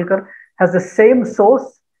Holy Sepulchre has the same source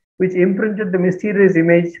which imprinted the mysterious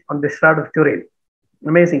image on the Shroud of Turin.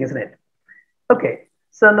 Amazing, isn't it? Okay,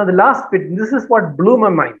 so now the last bit, this is what blew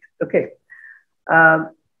my mind. Okay,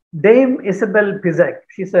 Dame Isabel Pizek,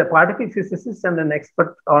 she's a particle physicist and an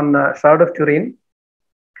expert on Shroud of Turin.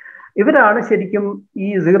 ഇവരാണ് ശരിക്കും ഈ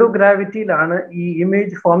zero ഗ്രാവിറ്റിയിലാണ് ഈ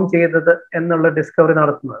image form ചെയ്തത് എന്നുള്ള discovery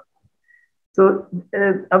നടത്തുന്നത്. So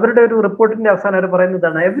അവരുടെ ഒരു റിപ്പോർട്ടിന്റെ അവസാനം അവർ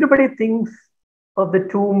പറയുന്നതാണ്, everybody things of the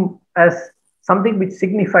ടൂം as something which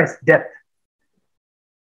signifies death.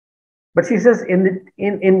 But she says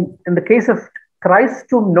in the case of Christ's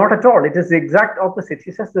tomb, not at all. It is the exact opposite.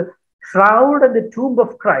 She says the shroud and the tomb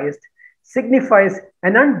of Christ signifies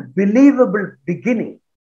an unbelievable beginning.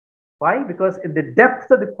 Why? Because in the depth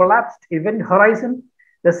of the collapsed event horizon,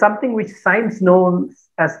 there's something which science knows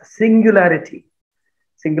as singularity.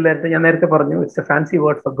 Singularity, ഞാൻ നേരത്തെ പറഞ്ഞു, it's a fancy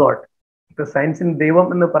word for God. Because science in ദൈവം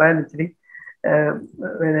എന്ന് പറയാൻ ഇച്ചിരി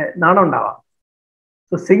നാണം ഉണ്ടാവാം.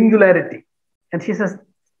 So singularity. And she says,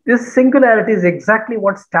 this singularity is exactly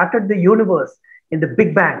what started the universe in the Big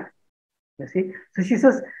Bang. You see? So she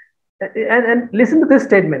says, and listen to this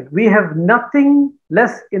statement, we have nothing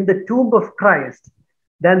less in the tomb of Christ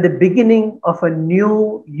than the beginning of a new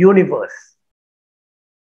universe.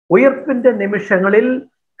 ഉയർപ്പിന്റെ നിമിഷങ്ങളിൽ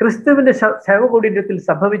ക്രിസ്തുവിന്റെ ശവകുടീരത്തിൽ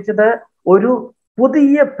സംഭവിച്ചത് ഒരു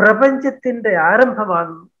പുതിയ പ്രപഞ്ചത്തിന്റെ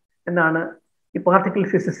ആരംഭമാണ് എന്നാണ് ഈ particle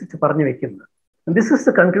physicist പറഞ്ഞു വെക്കുന്നത്. This is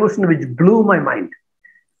the conclusion which blue my mind.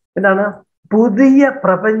 എന്താണ്? പുതിയ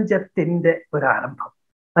പ്രപഞ്ചത്തിന്റെ ഒരു ആരംഭം,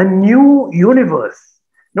 a new universe.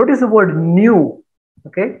 Notice the word new.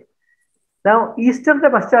 Okay. Now, ഈസ്റ്ററിന്റെ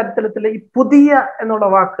പശ്ചാത്തലത്തിൽ ഈ പുതിയ എന്നുള്ള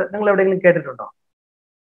വാക്ക് നിങ്ങൾ എവിടെയെങ്കിലും കേട്ടിട്ടുണ്ടോ?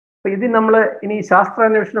 അപ്പൊ ഇത് നമ്മൾ ഇനി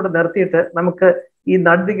ശാസ്ത്രാന്വേഷണത്തോട് നിർത്തിയിട്ട് നമുക്ക് ഈ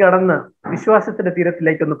നദി കടന്ന് വിശ്വാസത്തിന്റെ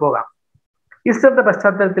തീരത്തിലേക്കൊന്ന് പോകാം. ഈസ്റ്ററിന്റെ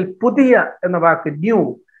പശ്ചാത്തലത്തിൽ പുതിയ എന്ന വാക്ക്, ന്യൂ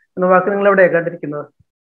എന്ന വാക്ക് നിങ്ങൾ എവിടെയാണ് കണ്ടിരിക്കുന്നത്?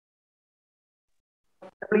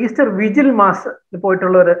 ഈസ്റ്റർ വിജിൽ മാസ്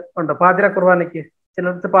പോയിട്ടുള്ളവർ ഉണ്ടോ? പാതിര കുർബാനയ്ക്ക്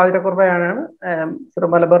ചിലർക്ക് പാതിര കുർബാനയാണ്,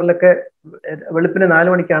 മലബാറിലൊക്കെ വെളുപ്പിന്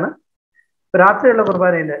 4 മണിക്കാണ്. രാത്രിയുള്ള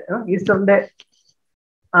കുർബാനയില് ഈസ്റ്ററിന്റെ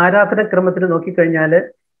ആരാധനക്രമത്തിൽ നോക്കിക്കഴിഞ്ഞാൽ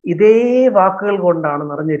ഇതേ വാക്കുകൾ കൊണ്ടാണ്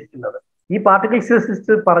നിറഞ്ഞിരിക്കുന്നത്. ഈ പാർട്ടിക്കിൾ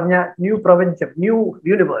ഫിസിസിസ്റ്റ് പറഞ്ഞ ന്യൂ പ്രപഞ്ചം, ന്യൂ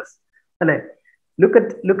യൂണിവേഴ്സ് അല്ലെ.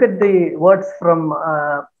 Look at the words from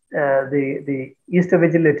the Easter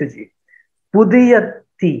vigil liturgy. പുതിയ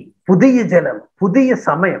തീ, പുതിയ ജലം, പുതിയ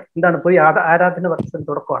സമയം. എന്താണ്? പുതിയ ആരാധന വർഷത്തിന്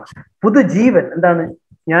തുടക്കമാണ്. പുതുജീവൻ എന്താണ്?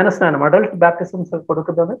 ജ്ഞാനസ്നാനം, അഡൾട്ട് ബാപ്റ്റിസംസ്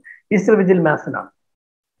കൊടുക്കുന്നത് ഈസ്റ്റർ വിജിൽ മാസിനാണ്.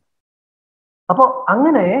 അപ്പോ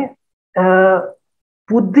അങ്ങനെ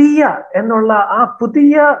പുതിയ എന്നുള്ള ആ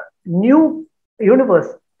പുതിയ ന്യൂ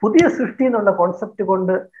യൂണിവേഴ്സ്, പുതിയ സൃഷ്ടി എന്നുള്ള കോൺസെപ്റ്റ്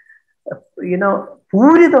കൊണ്ട്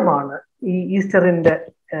പൂരിതമാണ് ഈ ഈസ്റ്ററിന്റെ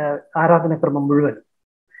ആരാധനക്രമം മുഴുവൻ.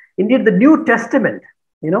 Indeed, the New Testament,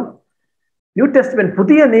 New Testament,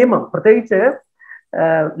 പുതിയ നിയമം, പ്രത്യേകിച്ച്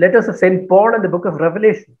letters of Saint Paul and the book of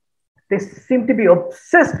Revelation, they seem to be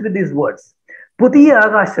obsessed with these words. പുതിയ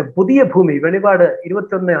ആകാശം, പുതിയ ഭൂമി. വെളിപാട്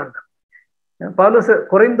 21:1. പൗലോസ്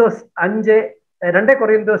 2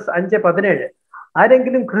 കൊറിന്തോസ് 5:17,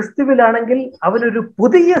 ആരെങ്കിലും ക്രിസ്തുവിലാണെങ്കിൽ അവനൊരു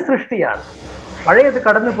പുതിയ സൃഷ്ടിയാണ്, പഴയത്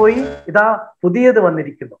കടന്നുപോയി, ഇതാ പുതിയത്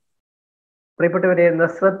വന്നിരിക്കുന്നു. പ്രിയപ്പെട്ടവരെ,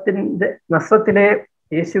 നസ്രത്തിലെ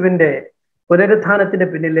യേശുവിന്റെ പുനരുത്ഥാനത്തിന്റെ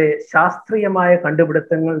പിന്നിലെ ശാസ്ത്രീയമായ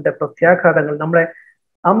കണ്ടുപിടുത്തങ്ങളുടെ പ്രത്യാഘാതങ്ങൾ നമ്മളെ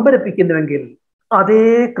അമ്പരപ്പിക്കുന്നുവെങ്കിൽ, അതേ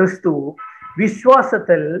ക്രിസ്തു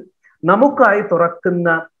വിശ്വാസത്തിൽ നമുക്കായി തുറക്കുന്ന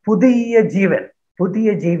പുതിയ ജീവൻ, പുതിയ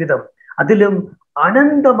ജീവിതം, അതിലും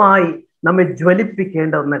അനന്തമായി നമ്മെ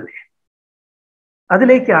ജ്വലിപ്പിക്കേണ്ട ഒന്നല്ലേ.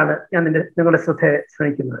 അതിലേക്കാണ് ഞാൻ നിങ്ങളുടെ ശ്രദ്ധയെ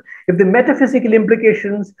ക്ഷണിക്കുന്നത്. If the metaphysical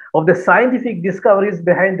implications of the scientific discoveries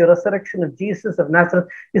behind the resurrection of Jesus of Nazareth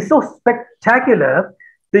is so spectacular,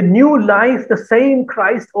 the new life the same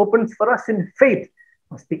Christ opens for us in faith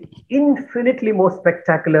must be infinitely more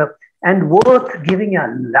spectacular and worth giving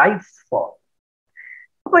our lives for.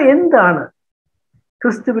 അപ്പൊ എന്താണ്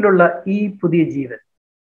ക്രിസ്തുവിലുള്ള ഈ പുതിയ ജീവൻ?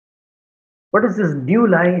 What is this new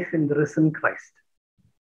life in the risen Christ?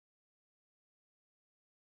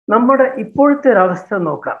 നമ്മുടെ ഇപ്പോഴത്തെ ഒരു അവസ്ഥ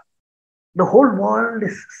നോക്കാം. The whole world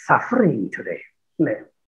is suffering today. അല്ലേ?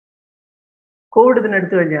 കോവിഡ്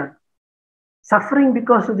ഇതിനെടുത്തു കഴിഞ്ഞാൽ suffering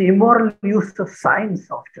because of the immoral use of science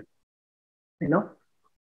often.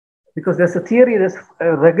 Because there's a theory, this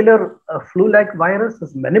regular flu-like virus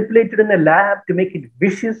is manipulated in a lab to make it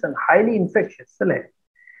vicious and highly infectious. അല്ലേ?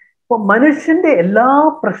 അപ്പോൾ മനുഷ്യന്റെ എല്ലാ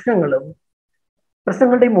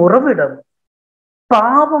പ്രശ്നങ്ങളുടെയും ഉറവിടം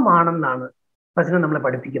പാപമാണെന്നാണ് വചനം നമ്മളെ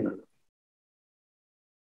പഠിപ്പിക്കുന്നത്.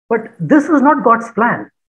 But this was not God's plan.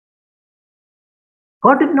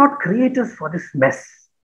 God did not create us for this mess.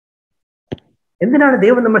 എന്തിനാണ്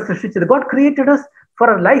ദൈവം നമ്മൾ സൃഷ്ടിച്ചത്? God created us for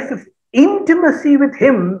a life of intimacy with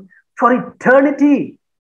Him for eternity.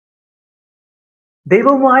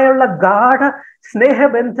 ദൈവവുമായുള്ള ഗാഢ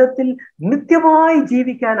സ്നേഹബന്ധത്തിൽ നിത്യമായി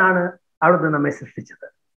ജീവിക്കാനാണ് അവിടുന്ന് നമ്മെ സൃഷ്ടിച്ചത്.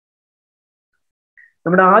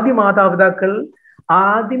 നമ്മുടെ ആദ്യ മാതാപിതാക്കൾ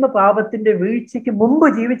ആദിമ പാപത്തിന്റെ വീഴ്ചയ്ക്ക് മുമ്പ്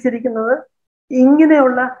ജീവിച്ചിരിക്കുന്നത്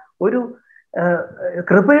ഇങ്ങനെയുള്ള ഒരു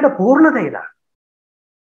കൃപയുടെ പൂർണ്ണതയിലാണ്.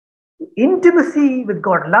 Intimacy with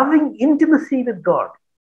God, loving intimacy with God.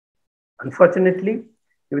 Unfortunately,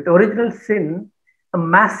 with original sin, a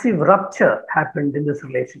massive rupture happened in this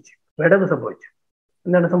relationship.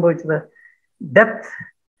 എന്താണ് സംഭവിച്ചത്? Death,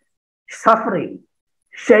 suffering,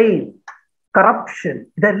 shame, corruption,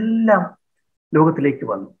 ഇതെല്ലാം ലോകത്തിലേക്ക്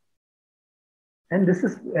വന്നു. And this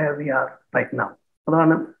is where we are right now.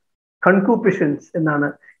 അതാണ് concupiscence എന്നാണ്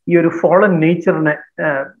ഈ ഒരു fallen നേച്ചറിനെ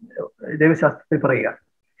ദൈവശാസ്ത്രത്തിൽ പറയുക.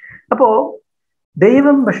 അപ്പോ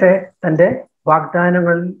ദൈവം പക്ഷേ തൻ്റെ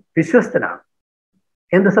വാഗ്ദാനങ്ങളിൽ വിശ്വസ്തനാണ്.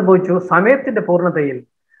 എന്ത് സംഭവിച്ചു? സമയത്തിന്റെ പൂർണ്ണതയിൽ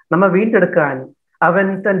നമ്മെ വീണ്ടെടുക്കാൻ അവൻ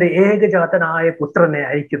തൻ്റെ ഏകജാതനായ പുത്രനെ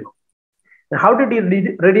അയക്കുന്നു. How did he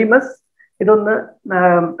redeem us? ഇതൊന്ന്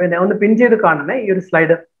ഒന്ന് പിൻ ചെയ്ത് കാണണേ ഈ ഒരു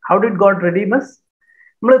slide. How did God redeem us?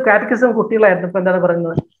 നമ്മൾ കാറ്റക്കിസം കുട്ടികളായിരുന്നപ്പോൾ എന്താണ്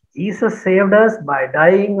പറയുന്നത്? Jesus saved us by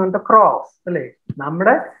dying on the cross. അല്ലേ?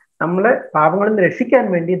 നമ്മളെ പാപങ്ങളിൽ നിന്ന് രക്ഷിക്കാൻ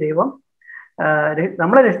വേണ്ടി ദൈവം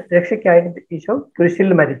നമ്മളെ രക്ഷയ്ക്കായിട്ട് ഈശോ കുരിശിൽ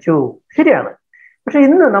മരിച്ചു. ശരിയാണ്. പക്ഷെ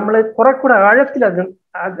ഇന്ന് നമ്മൾ കുറെ കൂടെ ആഴത്തിൽ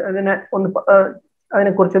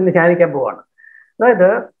അതിനെക്കുറിച്ചൊന്ന് ധ്യാനിക്കാൻ പോവാണ്. അതായത്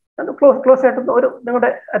ക്ലോസ് ആയിട്ട് ഒരു നിങ്ങളുടെ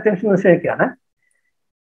അറ്റൻഷൻ ക്ഷണിക്കുകയാണ്.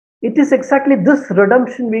 It is exactly this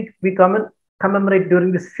redemption we commemorate during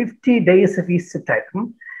this 50 days of Easter time.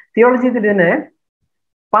 Theology ഇതിനെ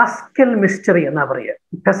പാസ്കൽ മിസ്റ്ററി എന്നാ പറയുക,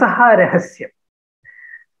 പെസഹ രഹസ്യം.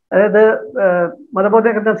 അതായത് മതബോധ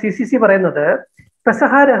ഗ്രന്ഥം CCC പറയുന്നത്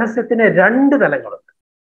പെസഹ രഹസ്യത്തിന് 2 തലങ്ങളുണ്ട്.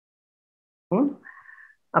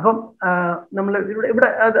 അപ്പം നമ്മൾ ഇവിടെ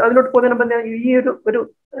അതിലോട്ട് പോകുന്നതിന് മുമ്പ് ഈ ഒരു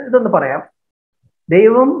ഇതൊന്ന് പറയാം.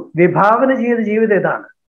 ദൈവം വിഭാവന ചെയ്ത ജീവിതം ഇതാണ്,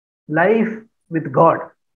 ലൈഫ് വിത്ത് ഗോഡ്.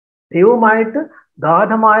 ദൈവവുമായിട്ട്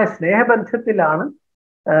ഗാഢമായ സ്നേഹബന്ധത്തിലാണ്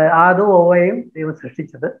ആദവും ഹവ്വയും ദൈവം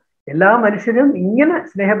സൃഷ്ടിച്ചത്. എല്ലാ മനുഷ്യരും ഇങ്ങനെ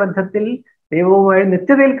സ്നേഹബന്ധത്തിൽ ദൈവവുമായി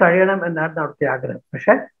നിത്യതയിൽ കഴിയണം എന്നാണ് അവിടുത്തെ ആഗ്രഹം.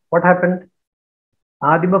 പക്ഷെ വാട്ട് ഹാപ്പൻഡ്?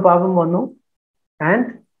 ആദിമ പാപം വന്നു. ആൻഡ്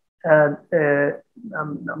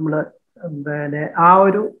നമ്മൾ ആ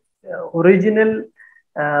ഒരു ഒറിജിനൽ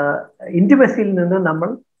ഇൻറ്റിമസിയിൽ നിന്ന് നമ്മൾ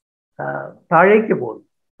താഴേക്ക് പോകുന്നു,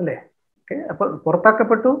 അല്ലേ? ഓക്കെ, അപ്പൊ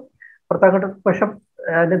പുറത്താക്കപ്പെട്ടു. പക്ഷെ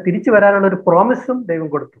അതിന് തിരിച്ചു വരാനുള്ള ഒരു പ്രോമിസും ദൈവം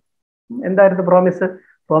കൊടുത്തു. എന്തായിരുന്നു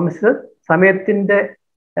പ്രോമിസ്? സമയത്തിന്റെ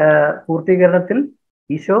പൂർത്തീകരണത്തിൽ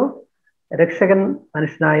ഈശോ രക്ഷകൻ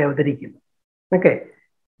മനുഷ്യനായി അവതരിക്കുന്നു. ഓക്കെ,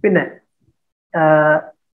 പിന്നെ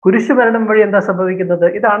കുരിശുമരണം വഴി എന്താ സംഭവിക്കുന്നത്?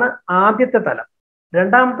 ഇതാണ് ആദ്യത്തെ തലം.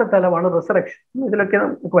 രണ്ടാമത്തെ തലമാണ് റിസറക്ഷൻ. ഇതിലൊക്കെ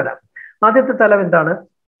നമുക്ക് വരാം. ആദ്യത്തെ തലം എന്താണ്?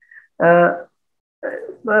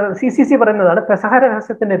 CCC പറയുന്നതാണ് പെസഹ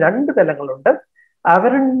രഹസ്യത്തിന് 2 തലങ്ങളുണ്ട്.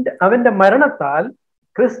 അവന്റെ മരണത്താൽ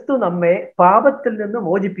ക്രിസ്തു നമ്മെ പാപത്തിൽ നിന്ന്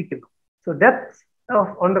മോചിപ്പിക്കുന്നു. So death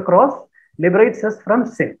on the cross liberates us from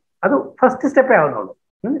sin. അത് ഫസ്റ്റ് സ്റ്റെപ്പേ ആവുന്നുള്ളൂ.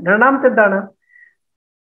 രണ്ടാമത്തെ എന്താണ്?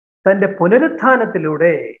 തന്റെ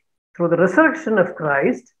പുനരുത്ഥാനത്തിലൂടെ through the resurrection of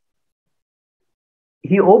Christ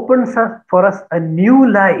he opens us for us a new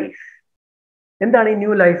life. എന്താണ് ഈ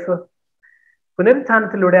ന്യൂ ലൈഫ്?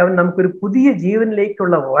 പുനരുത്ഥാനത്തിലൂടെ അവൻ നമുക്കൊരു പുതിയ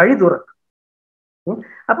ജീവനിലേക്കുള്ള വഴി തുറക്കും.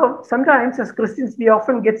 അപ്പോൾ sometimes as Christians we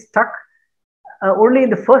often get stuck only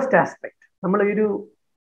in the first aspect. നമ്മൾ ഒരു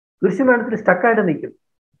കുരിശുമരണത്തിൽ സ്റ്റക്കായിട്ട് നിൽക്കും.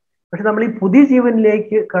 പക്ഷെ നമ്മൾ ഈ പുതിയ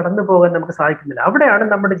ജീവനിലേക്ക് കടന്നു പോകാൻ നമുക്ക് സാധിക്കുന്നില്ല. അവിടെയാണ്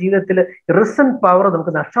നമ്മുടെ ജീവിതത്തിൽ റിസൺ പവർ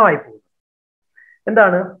നമുക്ക് നഷ്ടമായി പോകുന്നത്.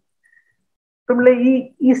 എന്താണ്? നമ്മൾ ഈ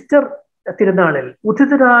ഈസ്റ്റർ തിരുനാളിൽ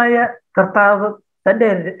ഉചിതനായ കർത്താവ് തന്റെ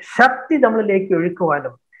ശക്തി നമ്മളിലേക്ക്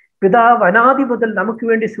ഒഴുക്കുവാനും പിതാവ് അനാദി മുതൽ നമുക്ക്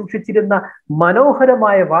വേണ്ടി സൂക്ഷിച്ചിരുന്ന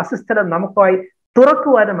മനോഹരമായ വാസസ്ഥലം നമുക്കായി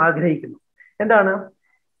തുറക്കുവാനും ആഗ്രഹിക്കുന്നു. എന്താണ്?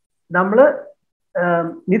 നമ്മൾ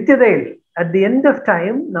നിത്യതയിൽ at the end of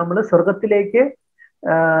time നമ്മൾ സ്വർഗത്തിലേക്ക്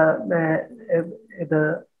ഇത്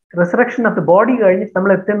റിസറക്ഷൻ ഓഫ് ദ ബോഡി കഴിഞ്ഞിട്ട്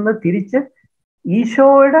നമ്മൾ എത്തുന്നത് തിരിച്ച്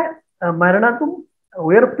ഈശോയുടെ മരണവും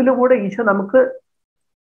ഉയർപ്പിലുകൂടെ ഈശോ നമുക്ക്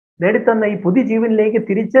നേടിത്തന്ന ഈ പുതിയ ജീവനിലേക്ക്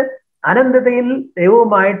തിരിച്ച് അനന്തതയിൽ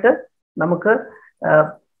ദൈവവുമായിട്ട് നമുക്ക്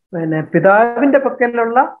പിതാവിന്റെ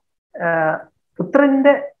പക്കലുള്ള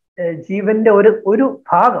പുത്രന്റെ ജീവന്റെ ഒരു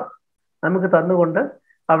ഭാഗം നമുക്ക് തന്നുകൊണ്ട്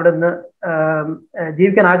അവിടെ നിന്ന്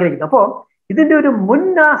ജീവിക്കാൻ ആഗ്രഹിക്കുന്നു. അപ്പോൾ ഇതിന്റെ ഒരു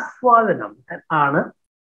മുന്നാസ്വാദനം ആണ്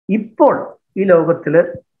ഇപ്പോൾ ഈ ലോകത്തില്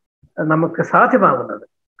നമുക്ക് സാധ്യമാകുന്നത്.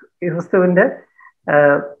 ക്രിസ്തുവിന്റെ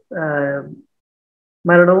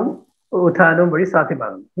മരണവും ഉത്ഥാനവും വഴി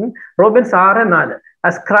സാധ്യമാകുന്നു. Romance 6:4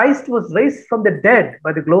 As Christ was raised from the dead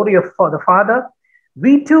by the glory of the Father,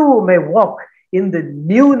 we too may walk in the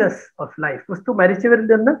newness of life. ക്രിസ്തു മരിച്ചവരിൽ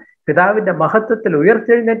നിന്ന് പിതാവിന്റെ മഹത്വത്തിൽ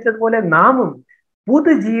ഉയർത്തെഴുന്നേറ്റതുപോലെ നാമും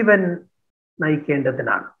പുതുജീവൻ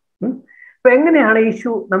നയിക്കേണ്ടതിനാണ്. അപ്പൊ എങ്ങനെയാണ് യേശു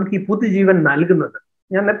നമുക്ക് ഈ പുതുജീവൻ നൽകുന്നത്?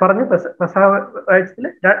 ഞാൻ പറഞ്ഞു പെസഹാഴ്ചയില്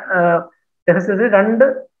രഹസ്യത്തിൽ 2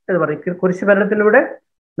 എന്ന് പറയും. കുരിശുമരണത്തിലൂടെ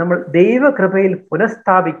നമ്മൾ ദൈവകൃപയിൽ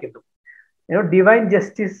പുനഃസ്ഥാപിക്കുന്നു. ഡിവൈൻ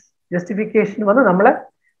ജസ്റ്റിഫിക്കേഷൻ വന്ന് നമ്മളെ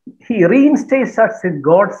he റീഇൻസ്റ്റേറ്റ്സ് us in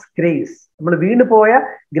God's grace. നമ്മൾ വീണുപോയ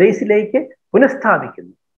ഗ്രേസിലേക്ക്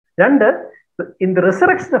പുനഃസ്ഥാപിക്കുന്നു. 2, in the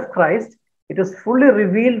resurrection of Christ, it is fully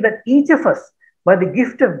revealed that each of us, by the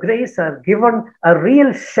gift of grace, are given a real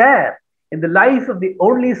share in the life of the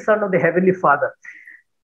only Son of the Heavenly Father.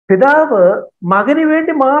 പിതാവ് മകന്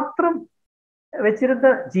വേണ്ടി മാത്രം വെച്ചിരുന്ന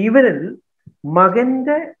ജീവനിൽ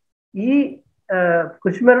മകന്റെ ഈ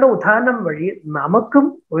കുരിശുമരണ ഉത്ഥാനം വഴി നമുക്കും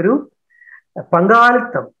ഒരു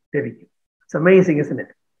പങ്കാളിത്തം ലഭിക്കും. It's amazing, isn't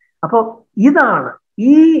it? അപ്പൊ ഇതാണ്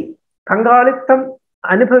ഈ പങ്കാളിത്തം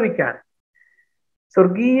അനുഭവിക്കാൻ,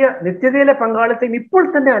 സ്വർഗീയ നിത്യതയിലെ പങ്കാളിത്തം ഇപ്പോൾ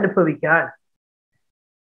തന്നെ അനുഭവിക്കാൻ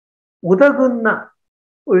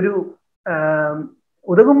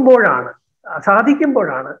ഉതകുമ്പോഴാണ്,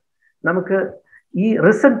 സാധിക്കുമ്പോഴാണ് നമുക്ക് ഈ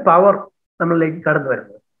റിസൺ പവർ നമ്മളിലേക്ക് കടന്നു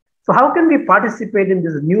വരുന്നത്. So how can we participate in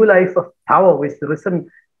this new life of power which the risen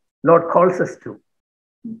Lord calls us to?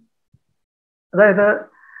 അതായത്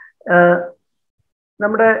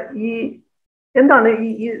നമ്മുടെ എന്താണ്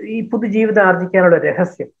ഈ പുതുജീവിതം ആർജിക്കാനുള്ള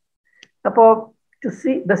രഹസ്യം? അപ്പോ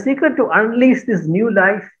the secret to unleash this new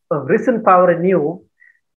life of risen power in you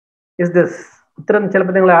is this. ഉത്തരം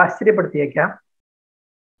ചിലപ്പോൾ നിങ്ങളെ ആശ്ചര്യപ്പെടുത്തിയേക്കാം.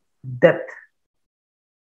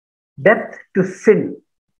 Death to sin.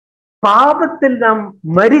 പാപത്തിൽ നാം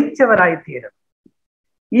മരിച്ചവരായിത്തീരണം.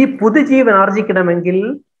 ഈ പുതുജീവൻ ആർജിക്കണമെങ്കിൽ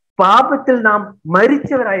പാപത്തിൽ നാം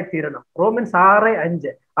മരിച്ചവരായിത്തീരണം. റോമൻസ് 6:5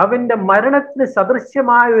 അവന്റെ മരണത്തിന്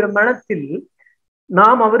സദൃശ്യമായ ഒരു മരണത്തിൽ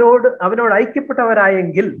നാം അവനോട്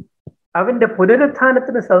ഐക്യപ്പെട്ടവരായെങ്കിൽ അവന്റെ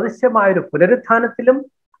പുനരുത്ഥാനത്തിന് സദൃശ്യമായ ഒരു പുനരുത്ഥാനത്തിലും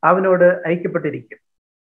അവനോട് ഐക്യപ്പെട്ടിരിക്കും.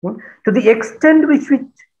 To the extent which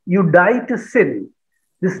you die to sin,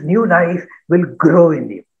 this new life will grow in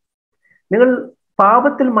you. നിങ്ങൾ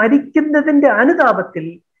പാപത്തിൽ മരിക്കുന്നതിന്റെ അനുതാപത്തിൽ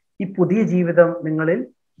ഈ പുതിയ ജീവിതം നിങ്ങളിൽ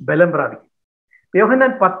ബലം പ്രാപിക്കും.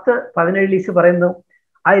 യോഹന്നാൻ 10:17 ഈശോ പറയുന്നു,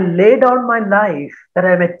 I lay down my life that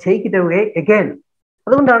I may take it away again.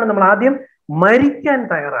 അതുകൊണ്ടാണ് നമ്മൾ ആദ്യം മരിക്കാൻ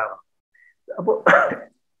തയ്യാറാവുന്നത്. അപ്പോൾ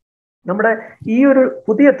നമ്മുടെ ഈ ഒരു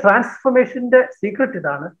പുതിയ ട്രാൻസ്ഫോർമേഷന്റെ സീക്രട്ട്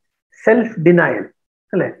ഇതാണ്, സെൽഫ് ഡിനയൽ,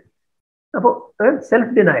 അല്ലെ? അപ്പോൾ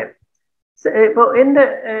സെൽഫ് ഡിനയൽ. ഇപ്പോൾ എൻ്റെ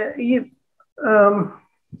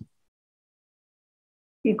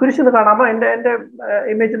ഈ കുരിശൊന്ന് കാണാമോ? എൻ്റെ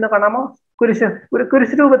ഇമേജ് ഒന്ന് കാണാമോ?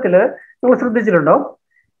 കുരിശ് രൂപത്തില് നിങ്ങൾ ശ്രദ്ധിച്ചിട്ടുണ്ടോ?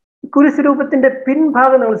 കുരിശ് രൂപത്തിന്റെ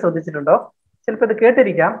പിൻഭാഗം നിങ്ങൾ ശ്രദ്ധിച്ചിട്ടുണ്ടോ? ചിലപ്പോൾ ഇത്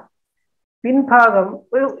കേട്ടിരിക്കാം. പിൻഭാഗം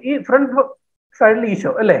ഈ ഫ്രണ്ട് സൈഡിൽ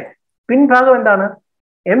ഈശോ, അല്ലെ? പിൻഭാഗം എന്താണ്?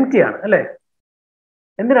 എംപ്റ്റി ആണ്, അല്ലെ?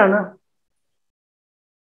 എന്തിനാണ്?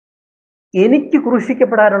 എനിക്ക്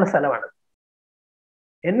ക്രൂശിക്കപ്പെടാനുള്ള സ്ഥലമാണ്,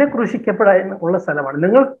 എന്നെ ക്രൂശിക്കപ്പെടാനുള്ള സ്ഥലമാണ്,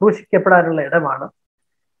 നിങ്ങൾ ക്രൂശിക്കപ്പെടാനുള്ള ഇടമാണ്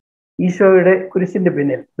ഈശോയുടെ കുരിശിന്റെ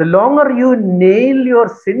പിന്നിൽ. The longer you nail your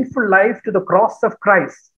sinful life to the cross of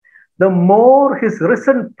Christ, the more his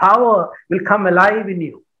risen power will come alive in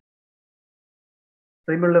you.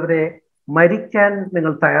 പ്രിയമുള്ളവരെ, മരിക്കാൻ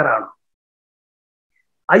നിങ്ങൾ തയ്യാറാണ്?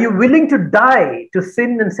 Are you willing to die to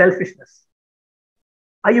sin and selfishness?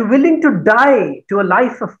 Are you willing to die to a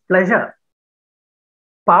life of pleasure?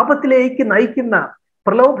 പാപത്തിലേക്ക് നയിക്കുന്ന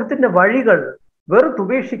പ്രലോഭത്തിന്റെ വഴികൾ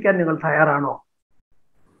വെറുതുപേക്ഷിക്കാൻ നിങ്ങൾ തയ്യാറാണോ?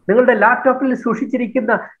 നിങ്ങളുടെ ലാപ്ടോപ്പിൽ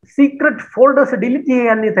സൂക്ഷിച്ചിരിക്കുന്ന സീക്രട്ട് ഫോൾഡേഴ്സ് ഡിലീറ്റ്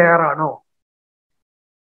ചെയ്യാൻ നീ തയ്യാറാണോ?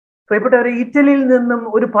 പ്രിയപ്പെട്ടവരെ, ഇറ്റലിയിൽ നിന്നും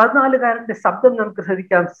ഒരു 14-കാരന്റെ ശബ്ദം നമുക്ക്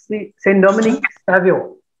ശ്രദ്ധിക്കാം. Saint Dominic Savio.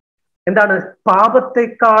 എന്താണ്?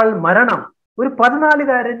 പാപത്തെക്കാൾ മരണം. ഒരു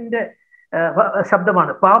 14-കാരന്റെ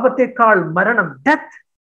ശബ്ദമാണ്. പാപത്തെക്കാൾ മരണം, ഡെത്ത്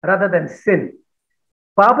rather than sin.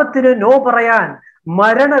 പാപത്തിന് നോ പറയാൻ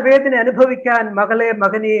മരണവേദന അനുഭവിക്കാൻ മകളെ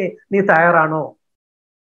മകനെ നീ തയ്യാറാണോ?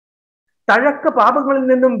 തഴക്ക പാപങ്ങളിൽ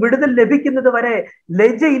നിന്നും വിടുതൽ ലഭിക്കുന്നത് വരെ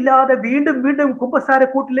ലജ്ജയില്ലാതെ വീണ്ടും വീണ്ടും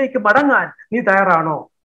കുമ്പസാരക്കൂട്ടിലേക്ക് മടങ്ങാൻ നീ തയ്യാറാണോ?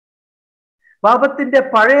 പാപത്തിന്റെ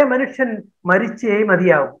പഴയ മനുഷ്യൻ മരിച്ചേ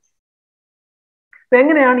മതിയാവും.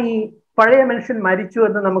 എങ്ങനെയാണ് ഈ പഴയ മനുഷ്യൻ മരിച്ചു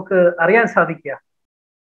എന്ന് നമുക്ക് അറിയാൻ സാധിക്കുക?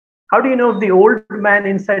 How do you know if the old man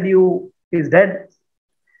inside you is dead?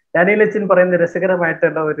 ഡാനിയേലച്ചൻ പറയുന്ന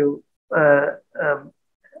രസകരമായിട്ടുള്ള ഒരു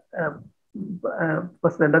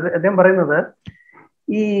അദ്ദേഹം പറയുന്നത്,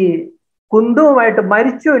 ഈ കുന്തവുമായിട്ട്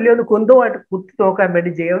മരിച്ചോ ഇല്ലയോ എന്ന് കുന്തവുമായിട്ട് കുത്തി നോക്കാൻ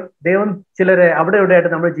വേണ്ടി ദൈവം ചിലരെ അവിടെ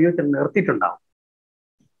ഇവിടെയായിട്ട് നമ്മുടെ ജീവിതത്തിൽ നിർത്തിയിട്ടുണ്ടാവും.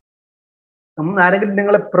 ആരെങ്കിലും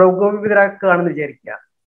നിങ്ങളെ പ്രകോപിതരാക്കുകയാണെന്ന് വിചാരിക്കുക.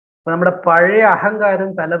 അപ്പൊ നമ്മുടെ പഴയ അഹങ്കാരം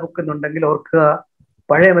തലപൊക്കുന്നുണ്ടെങ്കിൽ ഓർക്കുക,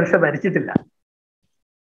 പഴയ മനുഷ്യൻ മരിച്ചിട്ടില്ല.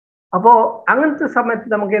 അപ്പോ അങ്ങനത്തെ സമയത്ത്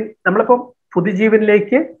നമ്മളിപ്പം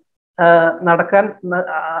പുതുജീവനിലേക്ക്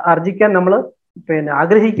ആർജിക്കാൻ നമ്മൾ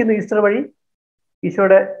ആഗ്രഹിക്കുന്നു ഈസ്റ്റർ വഴി,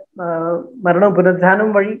 ഈശോയുടെ മരണവും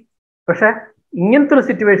പുനരുദ്ധാനവും വഴി. പക്ഷെ ഇങ്ങനത്തെ ഒരു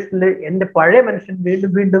സിറ്റുവേഷനിൽ എൻ്റെ പഴയ മനുഷ്യൻ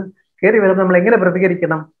വീണ്ടും വീണ്ടും കയറി വരുമ്പോൾ നമ്മൾ എങ്ങനെ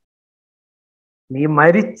പ്രതികരിക്കണം? നീ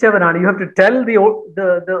മരിച്ചവനാണ്. You have to tell the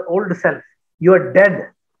old self you are dead.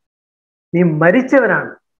 നീ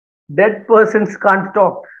മരിച്ചവനാണ്. Dead persons can't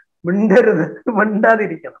talk.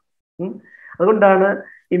 മിണ്ടാതിരിക്കണം. അതുകൊണ്ടാണ്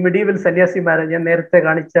ഈ മെഡീവൽ സന്യാസിമാരെ ഞാൻ നേരത്തെ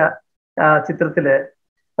കാണിച്ച ചിത്രത്തില്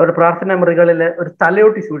അവരുടെ പ്രാർത്ഥനാ മുറികളിൽ ഒരു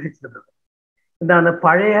തലയോട്ടി സൂക്ഷിച്ചിരുന്നത്. എന്താണ്?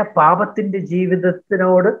 പഴയ പാപത്തിന്റെ ജീവിതം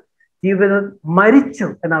മരിച്ചു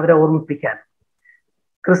എന്ന് അവരെ ഓർമ്മിപ്പിക്കാൻ,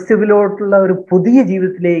 ക്രിസ്തുവിലോട്ടുള്ള ഒരു പുതിയ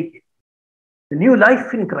ജീവിതത്തിലേക്ക്, ന്യൂ ലൈഫ്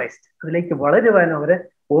ഇൻ ക്രൈസ്റ്റ്, അതിലേക്ക് വളരുവാനും അവരെ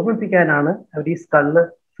ഓർമ്മിപ്പിക്കാനാണ് അവർ ഈ skull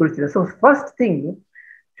സൂക്ഷിച്ചത്. So first thing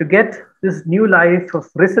to get this new life of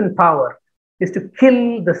risen power is to kill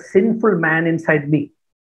the sinful man inside me.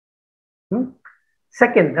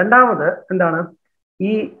 Second, രണ്ടാമത് എന്താണ്?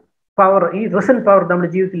 ഈ പവർ, ഈ റിസൺ പവർ നമ്മുടെ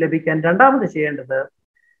ജീവിതത്തിൽ ലഭിക്കാൻ രണ്ടാമത് ചെയ്യേണ്ടത്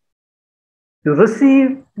to receive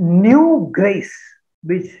new grace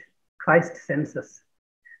which Christ sends us.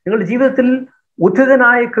 നിങ്ങളുടെ ജീവിതത്തിൽ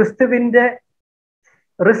ഉദ്ധിതനായ ക്രിസ്തുവിന്റെ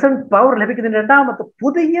റിസൺ പവർ ലഭിക്കുന്ന രണ്ടാമത്തെ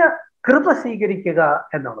പുതിയ കൃപ സ്വീകരിക്കുക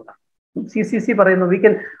എന്നുള്ളതാണ്. CCC പറയുന്നു, we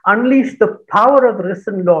can unleash the power of the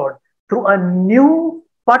risen Lord through a new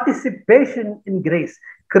participation in grace.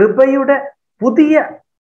 കൃപയുടെ പുതിയ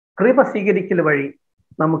കൃപ സ്വീകരിക്കൽ വഴി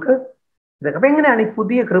നമുക്ക് ഇതൊക്കെ. അപ്പൊ എങ്ങനെയാണ് ഈ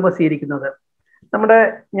പുതിയ കൃപ സ്വീകരിക്കുന്നത്?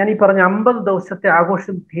 ഞാൻ ഈ പറഞ്ഞ 50 ദിവസത്തെ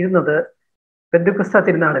ആഘോഷം തീരുന്നത് പെന്തക്കോസ്ത്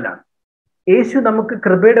തിരുനാളിലാണ്. യേശു നമുക്ക്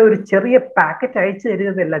കൃപയുടെ ഒരു ചെറിയ പാക്കറ്റ് അയച്ചു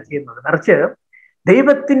തരുന്നതല്ല ചെയ്യുന്നത്, മറിച്ച്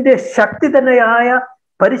ദൈവത്തിന്റെ ശക്തി തന്നെയായ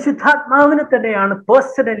പരിശുദ്ധാത്മാവിനെ തന്നെയാണ്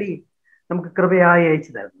പേഴ്സണലി നമുക്ക് കൃപയായി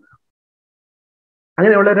അയച്ചു തരുന്നത്.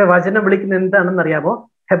 അങ്ങനെയുള്ള ഒരു വചനം വിളിക്കുന്നത് എന്താണെന്ന് അറിയാമോ?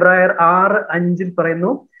 ഹെബ്രായർ 6:5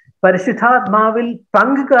 പറയുന്നു, പരിശുദ്ധാത്മാവിൽ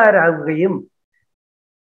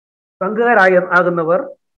പങ്കുകാരാകുന്നവർ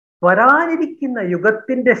വരാനിരിക്കുന്ന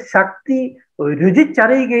യുഗത്തിന്റെ ശക്തി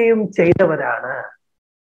രുചിച്ചറിയുകയും ചെയ്തവരാണ്.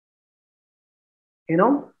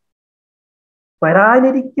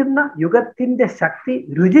 വരാനിരിക്കുന്ന യുഗത്തിന്റെ ശക്തി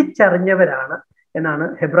രുചിച്ചറിഞ്ഞവരാണ് എന്നാണ്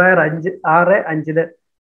ഹെബ്രായർ 6:5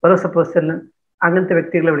 പൗലോസ് അങ്ങനത്തെ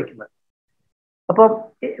വ്യക്തികളെ വിളിക്കുന്നത്. അപ്പോൾ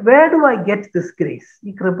where do I get this grace? ഈ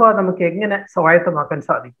കൃപ നമുക്ക് എങ്ങനെ സ്വായത്തമാക്കാൻ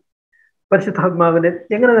സാധിക്കും? പരിശുദ്ധാത്മാവിനെ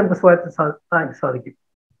എങ്ങനെ നമുക്ക് സ്വായത്തമാക്കാൻ സാധിക്കും?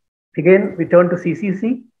 Again, we turn to CCC.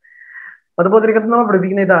 അതുപോലെ നമ്മൾ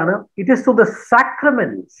പഠിപ്പിക്കുന്ന ഇതാണ്, it is to the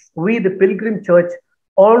sacraments we the pilgrim church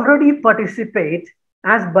already participate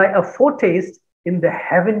as by a foretaste in the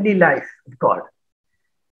heavenly life of God.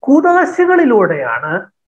 കൂദാശകളിലൂടെയാണ്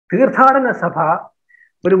തീർത്ഥാടന സഭ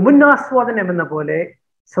ഒരു മുന്നാസ്വാദനം എന്ന പോലെ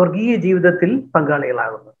സ്വർഗീയ ജീവിതത്തിൽ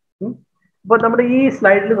പങ്കാളികളാകുന്നത്. ഇപ്പൊ നമ്മുടെ ഈ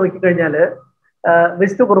സ്ലൈഡിൽ നോക്കിക്കഴിഞ്ഞാൽ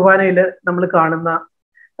വിശുദ്ധ കുർബാനയിൽ നമ്മൾ കാണുന്ന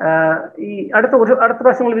ഈ അടുത്ത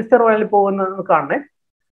പ്രാവശ്യങ്ങൾ വിശുദ്ധ കുർബാനയിൽ പോകുന്ന കാണണേ,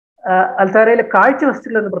 അൽത്താരയിലെ കാഴ്ച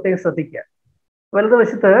വസ്തുക്കൾ എന്ന് പ്രത്യേകം ശ്രദ്ധിക്കുക.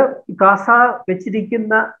 വലതുവശത്ത് കാസ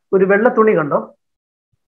വെച്ചിരിക്കുന്ന ഒരു വെള്ള തുണി കണ്ടോ?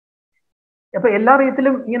 അപ്പൊ എല്ലാ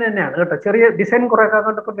രീതിയിലും ഇങ്ങനെ തന്നെയാണ് കേട്ടോ, ചെറിയ ഡിസൈൻ കുറെ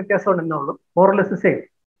കണ്ടപ്പോൾ വ്യത്യാസം ഉണ്ടെന്നുള്ളൂ, മോറലെസ് സെയിം.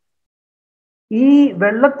 ഈ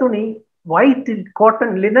വെള്ളത്തുണി വൈറ്റ് കോട്ടൺ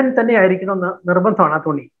ലിനൻ തന്നെ ആയിരിക്കണമെന്ന് നിർബന്ധമാണ്. ആ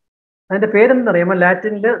തുണി അതിന്റെ പേരെന്നറിയാമോ?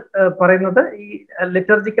 ലാറ്റിനിൽ പറയുന്നത്, ഈ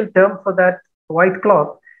liturgical term for that white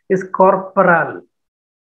cloth is കോർപ്പറാൽ.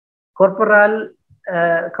 കോർപ്പറാൽ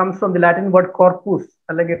comes from the Latin word corpus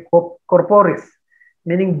അല്ലെങ്കിൽ corporis,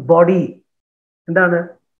 meaning body. എന്താണ്?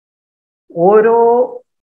 ഓരോ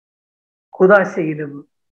കുദാശയിലും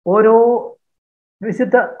ഓരോ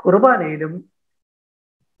വിശുദ്ധ കുർബാനയിലും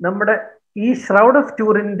നമ്മുടെ ഈ ഷ്രൗഡ് ഓഫ്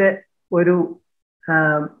ടൂറിന്റെ ഒരു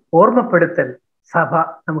ഓർമ്മപ്പെടുത്തൽ സഭ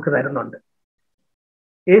നമുക്ക് തരുന്നുണ്ട്.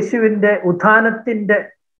 യേശുവിന്റെ ഉത്ഥാനത്തിന്റെ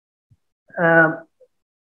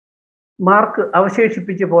മാർക്ക്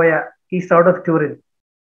അവശേഷിപ്പിച്ചു പോയ ഈസ്റ്റ് ഔട്ട് ഓഫ് ടൂറിൻ.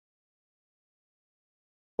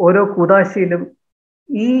 ഓരോ കൂദാശയിലും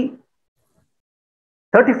ഈ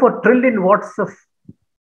 34 trillion watts of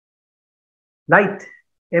light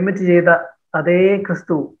emit ചെയ്ത അതേ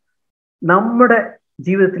ക്രിസ്തു നമ്മുടെ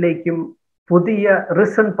ജീവിതത്തിലേക്കും പുതിയ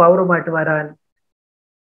റിസൺ പവറുമായിട്ട് വരാൻ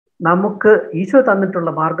നമുക്ക് ഈശോ തന്നിട്ടുള്ള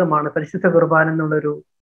മാർഗമാണ് പരിശുദ്ധ കുർബാന എന്നുള്ളൊരു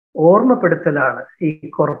ഓർമ്മപ്പെടുത്തലാണ് ഈ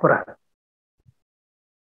കോർപ്പറാൻ.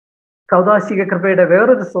 കൗദാശിക കൃപയുടെ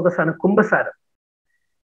വേറൊരു സ്രോതസ്സാണ് കുംഭസാരം.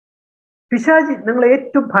 പിശാചി നിങ്ങളെ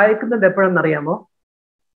ഏറ്റവും ഭയക്കുന്നത് എപ്പോഴെന്നറിയാമോ?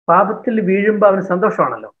 പാപത്തിൽ വീഴുമ്പോൾ അവന്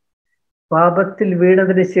സന്തോഷമാണല്ലോ. പാപത്തിൽ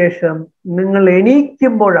വീണതിന് ശേഷം നിങ്ങൾ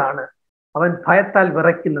എണീക്കുമ്പോഴാണ് അവൻ ഭയത്താൽ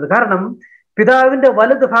വിറയ്ക്കുന്നത്. കാരണം പിതാവിന്റെ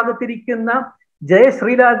വലത് ഭാഗത്തിരിക്കുന്ന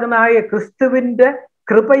ജയശ്രീലാതനായ ക്രിസ്തുവിന്റെ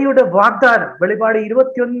കൃപയുടെ വാഗ്ദാനം, വെളിപാട്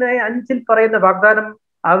 21:5 പറയുന്ന വാഗ്ദാനം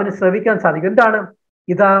അവന് ശ്രവിക്കാൻ സാധിക്കും. എന്താണ്?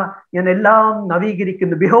 ഇതാ ഞാൻ എല്ലാം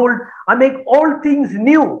നവീകരിക്കുന്നു. Behold I make all things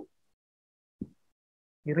new.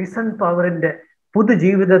 ഈ റിസൺ പവറിന്റെ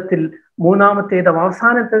പുതുജീവിതത്തിൽ മൂന്നാമത്തേതും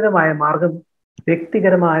അവസാനത്തേതുമായ മാർഗം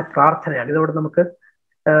വ്യക്തിപരമായ പ്രാർത്ഥനയാണ്. ഇതോടെ നമുക്ക്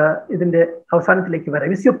ഇതിന്റെ അവസാനത്തിലേക്ക് വരാം.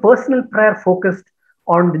 Is your personal prayer focused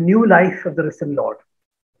on the new life of the risen Lord.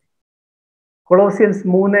 കൊളോസിയൻസ്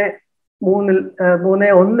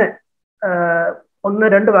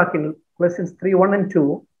 3:1-2 വാക്യങ്ങൾ. കൊളോസിയൻസ് 3:1-2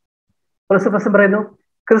 പൗലോസ് പറയുന്നു,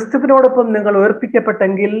 ക്രിസ്തുവിനോടൊപ്പം നിങ്ങൾ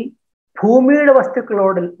ഉയർപ്പിക്കപ്പെട്ടെങ്കിൽ ഭൂമിയുടെ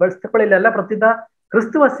വസ്തുക്കളിലല്ല, പ്രത്യുത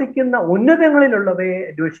ക്രിസ്തു വസിക്കുന്ന ഉന്നതങ്ങളിലുള്ളവയെ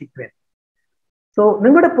അന്വേഷിക്കുവാൻ. സോ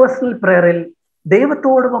നിങ്ങളുടെ പേഴ്സണൽ പ്രയറിൽ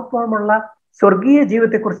ദൈവത്തോടുമൊപ്പമുള്ള സ്വർഗീയ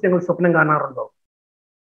ജീവിതത്തെക്കുറിച്ച് നിങ്ങൾ സ്വപ്നം കാണാറുണ്ടോ?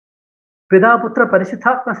 പിതാപുത്ര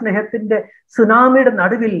പരിശുദ്ധാത്മ സ്നേഹത്തിന്റെ സുനാമിയുടെ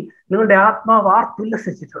നടുവിൽ നിങ്ങളുടെ ആത്മാവ്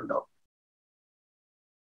ആർത്തുല്ലസിച്ചിട്ടുണ്ടോ?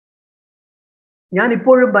 ഞാൻ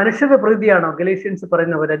ഇപ്പോഴും മനുഷ്യരുടെ പ്രകൃതിയാണോ ഗലേഷ്യൻസ്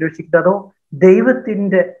പറയുന്നവർ അന്വേഷിക്കുന്നത്, അതോ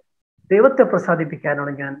ദൈവത്തെ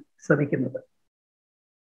പ്രസാദിപ്പിക്കാനാണ് ഞാൻ ശ്രമിക്കുന്നത്?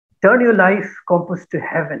 Turn your life compass to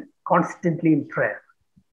heaven constantly in prayer.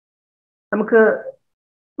 നമുക്ക്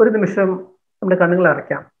ഒരു നിമിഷം നമ്മുടെ കണ്ണുകൾ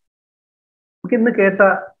അടയ്ക്കാം. നമുക്ക് ഇന്ന് കേട്ട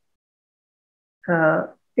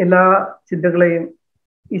എല്ലാ ചിന്തകളെയും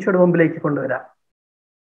ഈശോയുടെ മുമ്പിലേക്ക് കൊണ്ടുവരാം.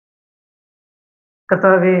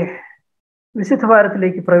 കർത്താവേ, വിശുദ്ധ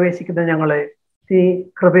വാരത്തിലേക്ക് പ്രവേശിക്കുന്ന ഞങ്ങളെ നീ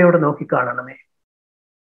കൃപയോടെ നോക്കിക്കാണണമേ.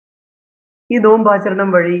 ഈ നോമ്പാചരണം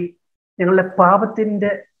വഴി ഞങ്ങളുടെ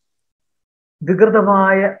പാപത്തിന്റെ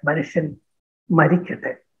വികൃതമായ മനുഷ്യൻ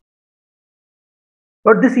മരിക്കട്ടെ.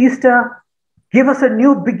 But this Easter, give us a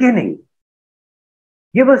new beginning.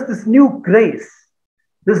 Give us this new grace,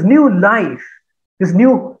 this new life, this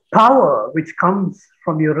new power which comes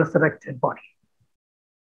from your resurrected body.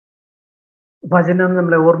 ഭജനം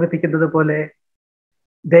നമ്മളെ ഓർമ്മിപ്പിക്കുന്നത് പോലെ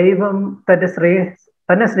ദൈവം തന്നെ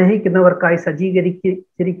സ്നേഹിക്കുന്നവർക്കായി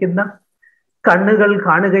സജ്ജീകരിച്ചിരിക്കുന്ന കണ്ണുകൾ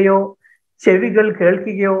കാണുകയോ ചെവികൾ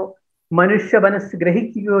കേൾക്കുകയോ മനുഷ്യ മനസ്സ്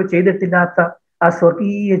ഗ്രഹിക്കുകയോ ചെയ്തിട്ടില്ലാത്ത ആ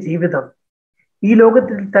സ്വർഗീയ ജീവിതം ഈ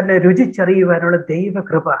ലോകത്തിൽ തന്നെ രുചിച്ചറിയുവാനുള്ള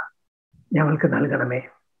ദൈവകൃപ ഞങ്ങൾക്ക് നൽകണമേ.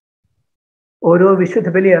 ഓരോ വിശുദ്ധ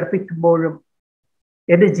ബലി അർപ്പിക്കുമ്പോഴും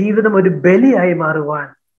എൻ്റെ ജീവിതം ഒരു ബലിയായി മാറുവാൻ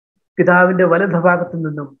പിതാവിന്റെ വലതുഭാഗത്തു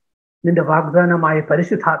നിന്നും നിന്റെ വാഗ്ദാനമായ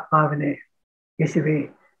പരിശുദ്ധാത്മാവിനെ യേശുവേ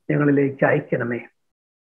ഞങ്ങളിലേക്ക് അയക്കണമേ.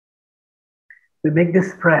 We make this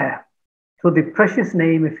prayer through the precious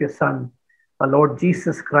name of your Son, our Lord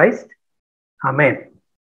Jesus Christ. Amen.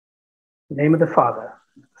 In the name of the Father,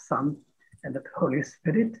 the Son, and of the Holy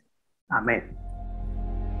Spirit. Amen.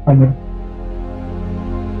 Amen.